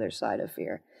on the other side of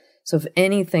fear. So if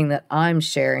anything that I'm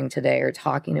sharing today or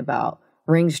talking about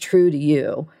rings true to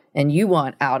you, and you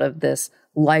want out of this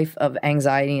life of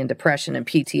anxiety and depression and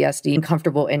PTSD,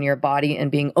 uncomfortable in your body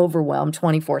and being overwhelmed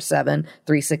 24/7,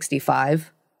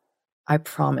 365, I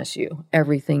promise you,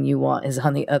 everything you want is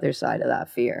on the other side of that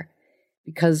fear.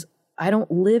 Because I don't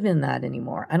live in that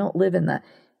anymore. I don't live in that.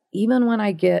 Even when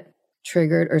I get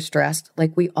triggered or stressed,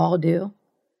 like we all do,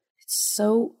 it's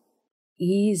so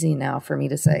easy now for me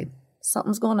to say,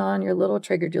 something's going on, you're a little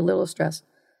triggered, you're a little stressed.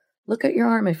 Look at your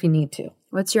arm if you need to.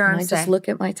 What's your arm say? I just look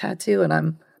at my tattoo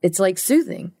and it's like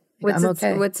soothing. I'm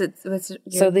okay.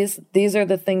 So these are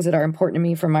the things that are important to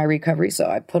me for my recovery. So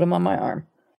I put them on my arm.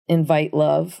 Invite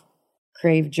love,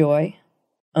 crave joy,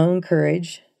 own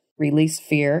courage, release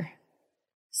fear,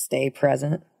 stay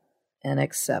present, and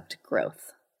accept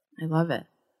growth. I love it.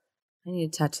 I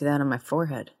need to tattoo that on my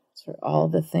forehead. For all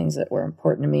the things that were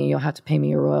important to me, you'll have to pay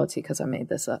me a royalty because I made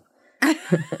this up.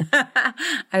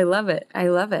 I love it. I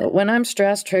love it. But when I'm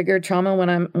stressed, triggered, trauma,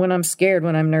 when I'm scared,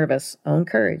 when I'm nervous, own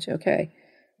courage. Okay.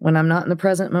 When I'm not in the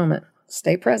present moment,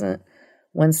 stay present.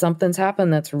 When something's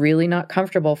happened that's really not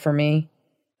comfortable for me,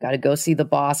 got to go see the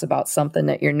boss about something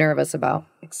that you're nervous about.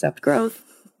 Accept growth.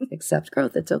 Accept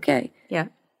growth. It's okay. Yeah.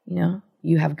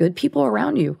 You have good people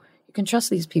around you. You can trust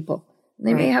these people.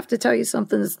 They may have to tell you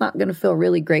something that's not going to feel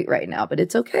really great right now, but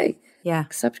it's okay. Yeah.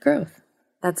 Accept growth.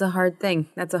 That's a hard thing.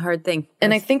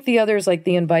 And I think the other is like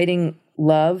the inviting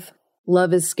love.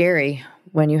 Love is scary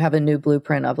when you have a new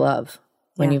blueprint of love,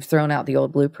 when you've thrown out the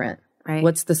old blueprint. Right.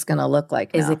 What's this going to look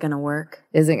like now? Is it going to work?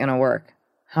 Is it going to work?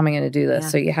 How am I going to do this? Yeah.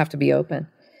 So you have to be open.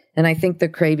 And I think the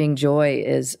craving joy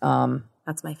is...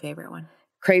 that's my favorite one.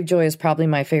 Crave joy is probably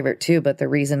my favorite too, but the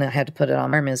reason I had to put it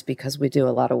on is because we do a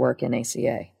lot of work in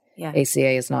ACA. Yeah.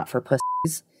 ACA is not for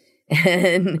pussies.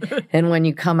 And when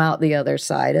you come out the other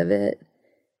side of it,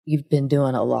 you've been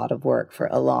doing a lot of work for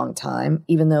a long time,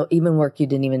 even work you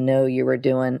didn't even know you were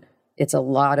doing. It's a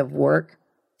lot of work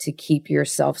to keep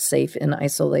yourself safe in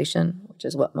isolation, which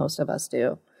is what most of us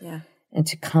do. Yeah. And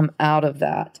to come out of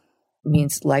that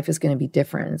means life is going to be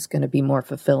different. It's going to be more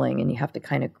fulfilling, and you have to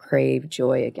kind of crave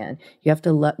joy again. You have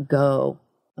to let go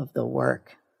of the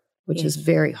work, which is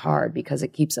very hard because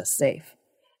it keeps us safe.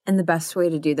 And the best way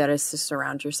to do that is to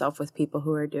surround yourself with people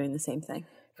who are doing the same thing.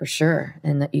 For sure.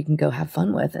 And that you can go have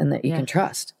fun with and that you can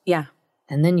trust. Yeah.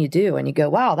 And then you do, and you go,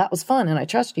 wow, that was fun, and I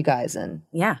trust you guys. And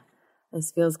yeah,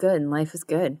 this feels good, and life is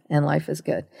good. And life is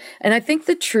good. And I think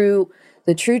the true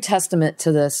testament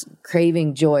to this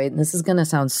craving joy, and this is going to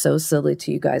sound so silly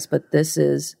to you guys, but this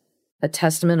is a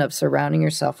testament of surrounding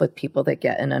yourself with people that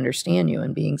get and understand you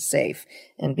and being safe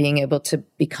and being able to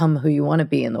become who you want to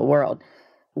be in the world.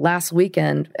 Last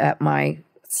weekend at my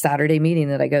Saturday meeting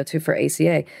that I go to for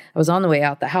ACA, I was on the way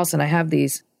out the house, and I have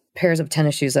these pairs of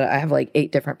tennis shoes that I have like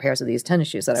 8 different pairs of these tennis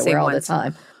shoes that I wear all the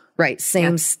time. Right.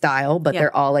 Same style, but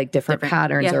they're all like different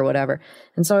patterns or whatever.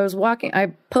 And so I was walking, I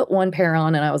put one pair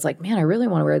on and I was like, man, I really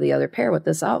want to wear the other pair with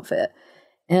this outfit.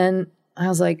 And I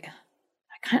was like,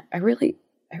 I really,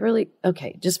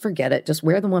 okay, just forget it. Just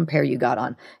wear the one pair you got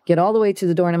on. Get all the way to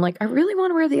the door. And I'm like, I really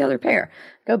want to wear the other pair.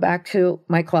 Go back to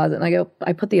my closet and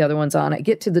I put the other ones on. I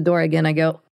get to the door again. I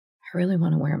go, I really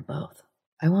want to wear them both.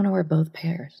 I want to wear both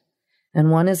pairs.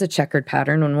 And one is a checkered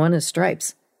pattern and one is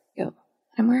stripes. I go,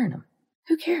 I'm wearing them.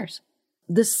 Who cares?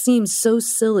 This seems so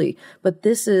silly, but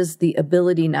this is the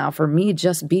ability now for me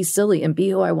just be silly and be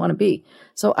who I want to be.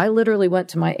 So I literally went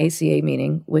to my ACA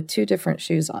meeting with 2 different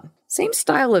shoes on. Same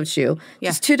style of shoe,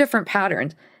 just 2 different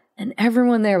patterns. And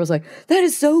everyone there was like, that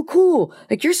is so cool.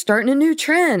 Like, you're starting a new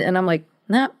trend. And I'm like,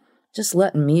 nah, just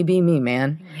letting me be me,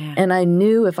 man. Yeah. And I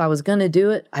knew if I was going to do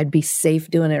it, I'd be safe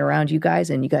doing it around you guys,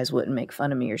 and you guys wouldn't make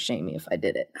fun of me or shame me if I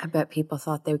did it. I bet people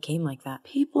thought they came like that.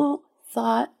 People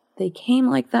thought they came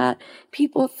like that.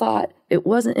 People thought it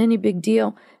wasn't any big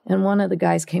deal. And one of the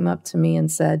guys came up to me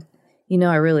and said, you know,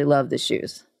 I really love the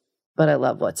shoes, but I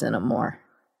love what's in them more.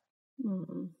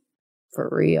 Mm-mm. For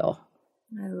real.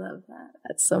 I love that.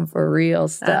 That's some for real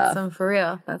stuff. That's some for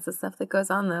real. That's the stuff that goes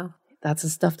on, though. That's the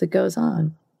stuff that goes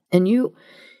on. And you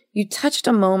touched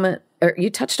a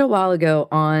while ago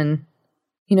on,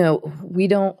 you know, we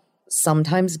don't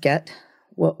sometimes get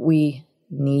what we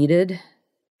needed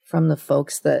from the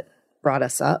folks that brought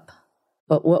us up,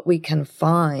 but what we can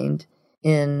find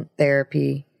in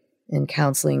therapy, in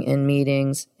counseling, in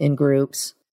meetings, in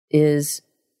groups, is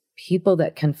people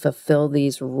that can fulfill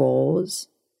these roles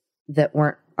that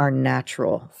weren't our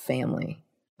natural family.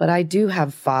 But I do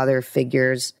have father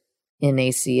figures in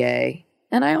ACA,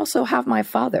 and I also have my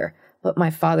father, but my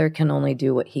father can only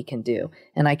do what he can do.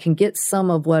 And I can get some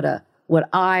of what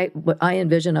I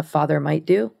envision a father might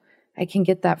do. I can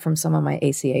get that from some of my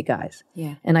ACA guys.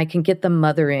 Yeah. And I can get the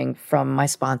mothering from my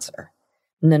sponsor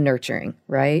and the nurturing,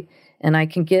 right? And I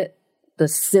can get the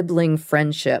sibling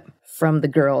friendship from the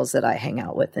girls that I hang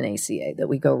out with in ACA, that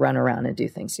we go run around and do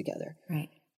things together. Right.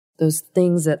 Those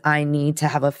things that I need to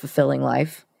have a fulfilling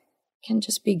life can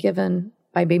just be given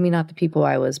by maybe not the people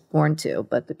I was born to,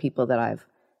 but the people that I've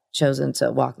chosen to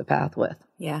walk the path with.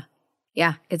 Yeah.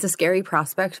 Yeah, it's a scary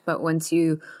prospect, but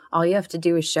all you have to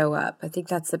do is show up. I think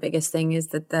that's the biggest thing, is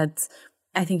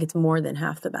I think it's more than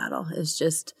half the battle, is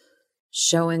just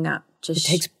showing up.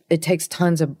 It takes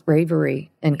tons of bravery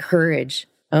and courage,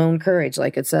 own courage,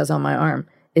 like it says on my arm.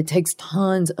 It takes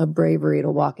tons of bravery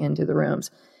to walk into the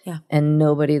rooms. Yeah. And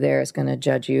nobody there is going to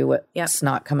judge you with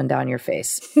snot coming down your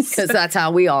face, because that's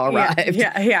how we all arrived.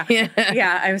 Yeah.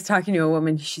 I was talking to a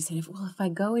woman. She said, if I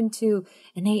go into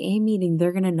an AA meeting,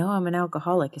 they're going to know I'm an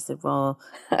alcoholic. I said, well,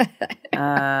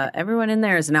 everyone in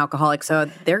there is an alcoholic, so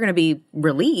they're going to be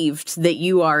relieved that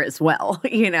you are as well.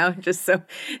 You know, just so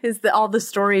is all the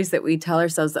stories that we tell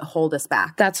ourselves that hold us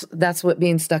back. That's what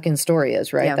being stuck in story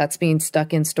is, right? Yeah. That's being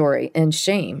stuck in story and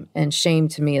shame. And shame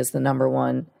to me is the number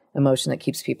one emotion that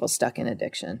keeps people stuck in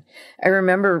addiction. I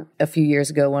remember a few years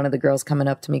ago, one of the girls coming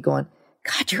up to me going,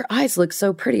 God, your eyes look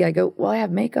so pretty. I go, well, I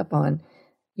have makeup on.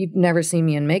 You've never seen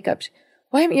me in makeup.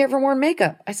 Why haven't you ever worn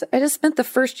makeup? I said, I just spent the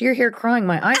first year here crying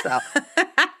my eyes out.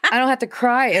 I don't have to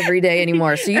cry every day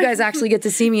anymore. So you guys actually get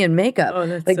to see me in makeup. Oh,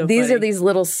 that's like so these funny. are these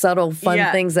little subtle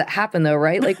fun things that happen though,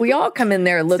 right? Like we all come in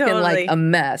there looking like a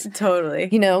mess. Totally.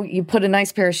 You know, you put a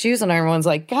nice pair of shoes on, everyone's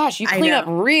like, gosh, you clean up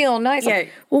real nice. Yeah.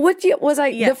 Like, well,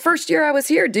 the first year I was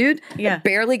here, dude, I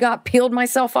barely peeled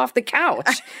myself off the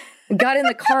couch. Got in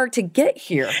the car to get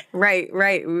here. Right.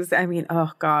 It was,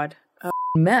 oh God.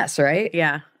 Mess, right?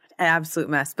 Yeah. An absolute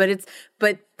mess. But it's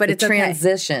the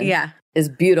transition okay. is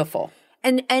beautiful.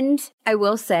 And I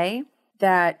will say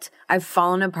that I've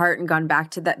fallen apart and gone back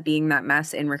to that being that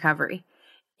mess in recovery.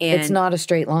 And it's not a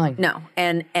straight line. No.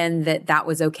 And that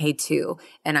was okay too.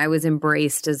 And I was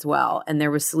embraced as well. And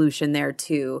there was solution there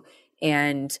too.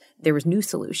 And there was new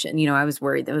solution. You know, I was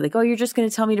worried. They were like, oh, you're just going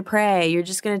to tell me to pray. You're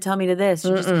just going to tell me to this.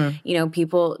 You're just,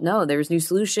 people, no, there was new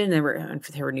solution. There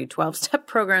were new 12-step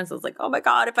programs. I was like, oh my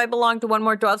God, if I belong to one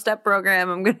more 12-step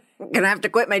program, I'm going to have to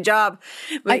quit my job.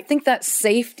 But I think that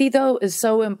safety though is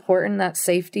so important. That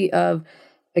safety of,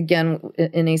 again,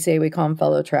 in ACA, we call them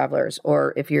fellow travelers,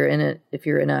 or if you're in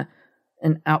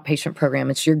an outpatient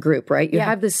program, it's your group, right? You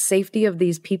have this safety of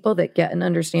these people that get and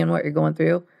understand what you're going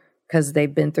through, because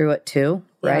they've been through it too,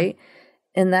 right?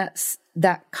 And that's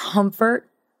that comfort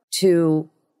to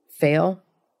fail,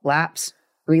 lapse,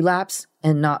 relapse,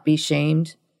 and not be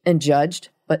shamed and judged,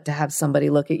 but to have somebody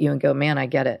look at you and go, man, I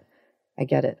get it. I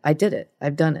did it.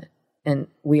 I've done it. And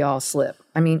we all slip.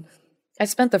 I mean, I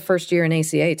spent the first year in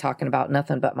ACA talking about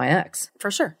nothing but my ex.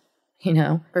 For sure. You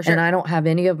know? For sure. And I don't have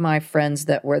any of my friends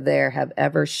that were there have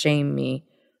ever shamed me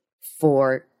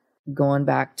for going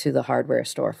back to the hardware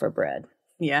store for bread.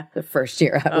 Yeah. The first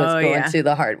year I was going to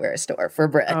the hardware store for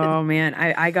bread. Oh man,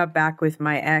 I got back with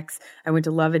my ex. I went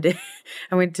to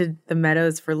I went to the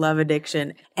Meadows for Love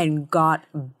Addiction and got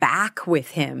back with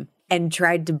him and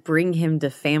tried to bring him to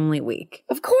Family Week.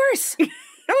 Of course. I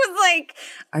was like,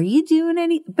 are you doing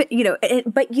any? But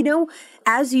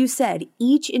as you said,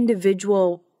 each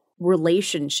individual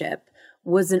relationship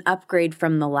was an upgrade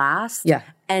from the last. Yeah.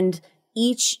 And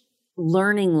each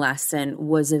learning lesson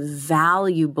was a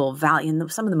valuable value,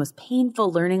 and some of the most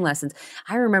painful learning lessons.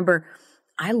 I remember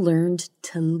I learned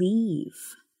to leave.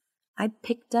 I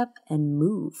picked up and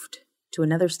moved to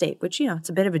another state, which, it's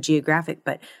a bit of a geographic,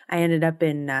 but I ended up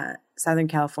in Southern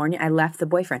California. I left the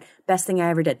boyfriend. Best thing I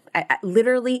ever did. I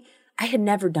literally had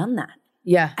never done that.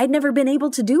 Yeah. I'd never been able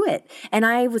to do it. And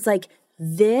I was like,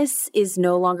 this is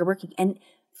no longer working. And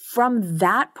from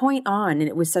that point on, and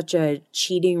it was such a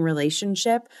cheating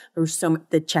relationship, there was so much,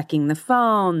 the checking the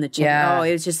phone, it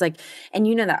was just like, and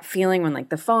that feeling when like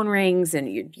the phone rings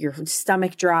and your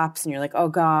stomach drops and you're like, oh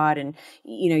God, and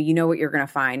you know what you're going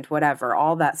to find, whatever,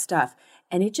 all that stuff.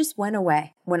 And it just went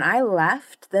away. When I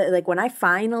left, when I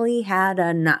finally had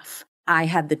enough, I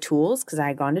had the tools because I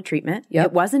had gone to treatment. Yep.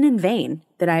 It wasn't in vain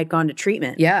that I had gone to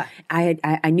treatment. Yeah.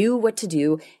 I knew what to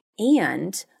do,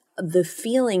 and the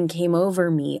feeling came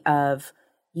over me of,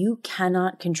 you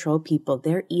cannot control people.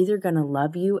 They're either going to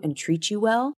love you and treat you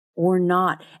well or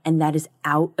not. And that is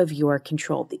out of your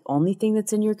control. The only thing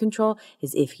that's in your control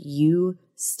is if you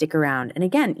stick around. And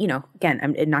again,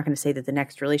 I'm not going to say that the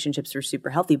next relationships were super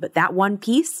healthy, but that one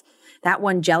piece, that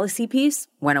one jealousy piece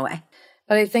went away.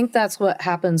 But I think that's what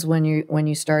happens when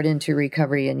you start into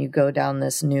recovery and you go down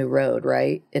this new road,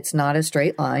 right? It's not a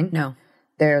straight line. No.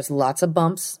 There's lots of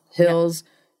bumps, hills,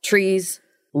 trees,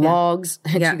 logs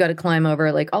that you got to climb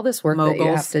over, like all this work that you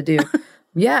have to do.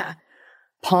 Yeah.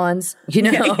 Ponds,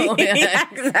 Yeah,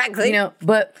 exactly.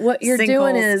 But what you're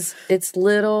doing Sinkholes. is it's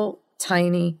little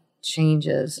tiny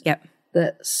changes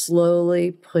that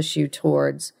slowly push you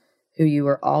towards who you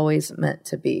were always meant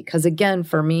to be. Because again,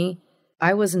 for me,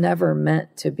 I was never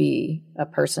meant to be a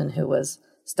person who was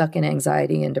stuck in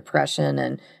anxiety and depression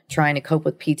and trying to cope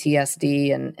with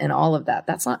PTSD and all of that.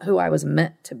 That's not who I was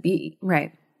meant to be.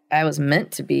 Right. I was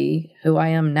meant to be who I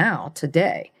am now,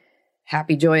 today.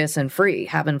 Happy, joyous, and free,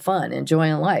 having fun,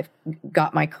 enjoying life,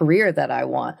 got my career that I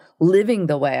want, living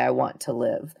the way I want to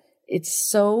live.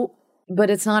 But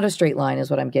it's not a straight line is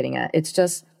what I'm getting at.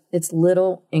 It's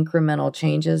little incremental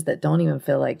changes that don't even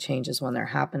feel like changes when they're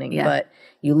happening. Yeah. But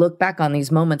you look back on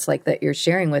these moments like that you're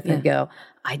sharing with and go,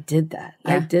 I did that.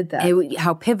 Yeah. I did that.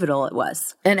 How pivotal it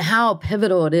was. And how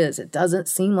pivotal it is. It doesn't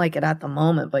seem like it at the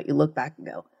moment, but you look back and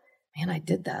go, man, I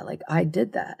did that. Like, I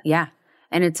did that. Yeah.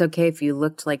 And it's okay if you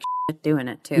looked like shit doing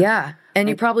it too. Yeah. And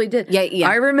you probably did. Yeah.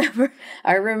 I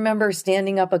remember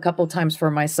standing up a couple times for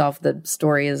myself. The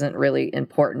story isn't really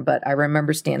important, but I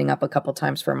remember standing up a couple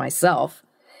times for myself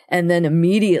and then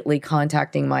immediately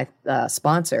contacting my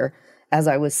sponsor as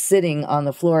I was sitting on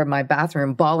the floor of my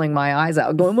bathroom, bawling my eyes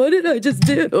out, going, what did I just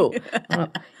do?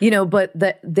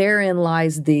 But therein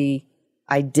lies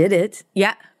I did it.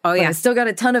 Yeah. Oh, But yeah. I still got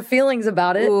a ton of feelings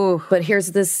about it. Ooh. But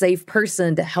here's this safe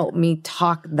person to help me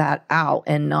talk that out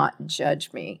and not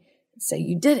judge me. Say,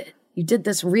 you did it. You did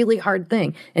this really hard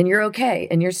thing and you're okay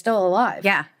and you're still alive.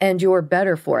 Yeah. And you're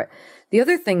better for it. The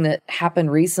other thing that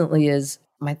happened recently is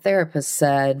my therapist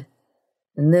said,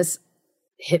 and this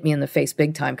hit me in the face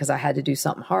big time because I had to do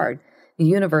something hard. The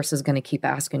universe is going to keep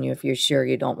asking you if you're sure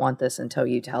you don't want this until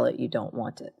you tell it you don't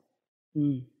want it.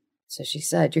 Mm. So she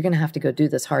said, you're going to have to go do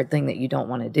this hard thing that you don't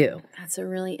want to do. That's a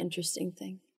really interesting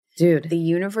thing. Dude. The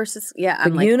universe is,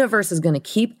 universe is going to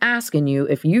keep asking you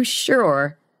if you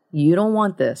sure you don't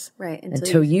want this. Right.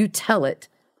 Until you tell it,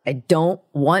 I don't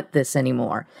want this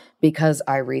anymore. Because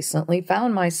I recently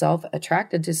found myself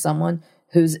attracted to someone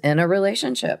who's in a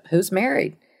relationship, who's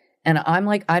married. And I'm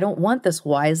like, I don't want this.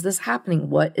 Why is this happening?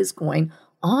 What is going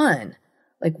on?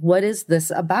 Like, what is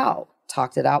this about?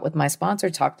 Talked it out with my sponsor,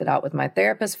 talked it out with my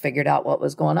therapist, figured out what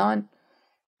was going on.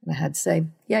 And I had to say,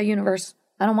 yeah, universe,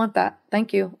 I don't want that.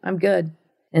 Thank you. I'm good.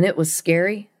 And it was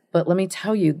scary. But let me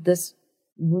tell you, this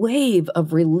wave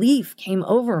of relief came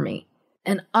over me.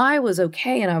 And I was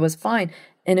okay and I was fine.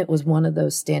 And it was one of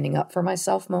those standing up for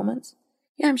myself moments.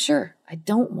 Yeah, I'm sure. I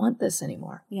don't want this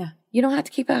anymore. Yeah. You don't have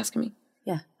to keep asking me.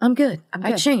 Yeah. I'm good.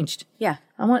 I changed. Yeah.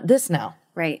 I want this now.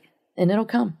 Right. And it'll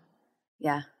come.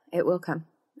 Yeah. It will come.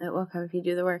 It will come if you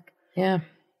do the work. Yeah.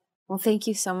 Well, thank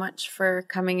you so much for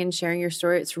coming and sharing your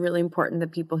story. It's really important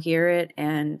that people hear it.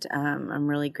 And I'm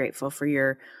really grateful for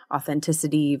your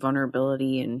authenticity,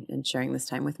 vulnerability, and sharing this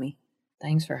time with me.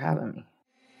 Thanks for having me.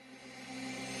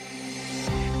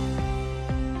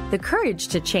 The Courage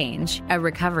to Change, a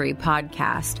recovery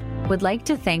podcast, would like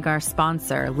to thank our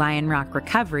sponsor, Lion Rock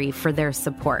Recovery, for their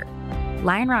support.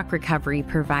 Lion Rock Recovery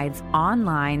provides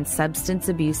online substance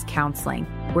abuse counseling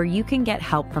where you can get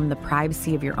help from the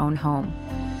privacy of your own home.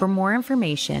 For more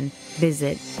information,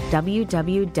 visit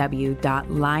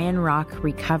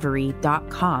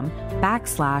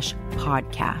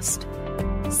www.lionrockrecovery.com/podcast.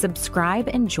 Subscribe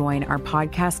and join our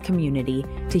podcast community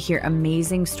to hear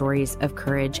amazing stories of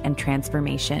courage and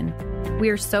transformation. We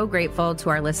are so grateful to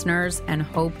our listeners and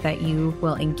hope that you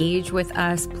will engage with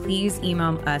us. Please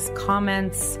email us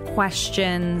comments,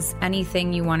 questions,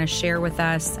 anything you want to share with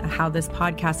us, how this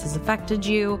podcast has affected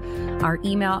you. Our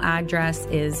email address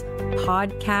is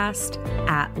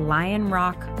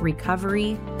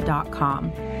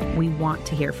podcast@lionrockrecovery.com. We want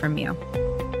to hear from you.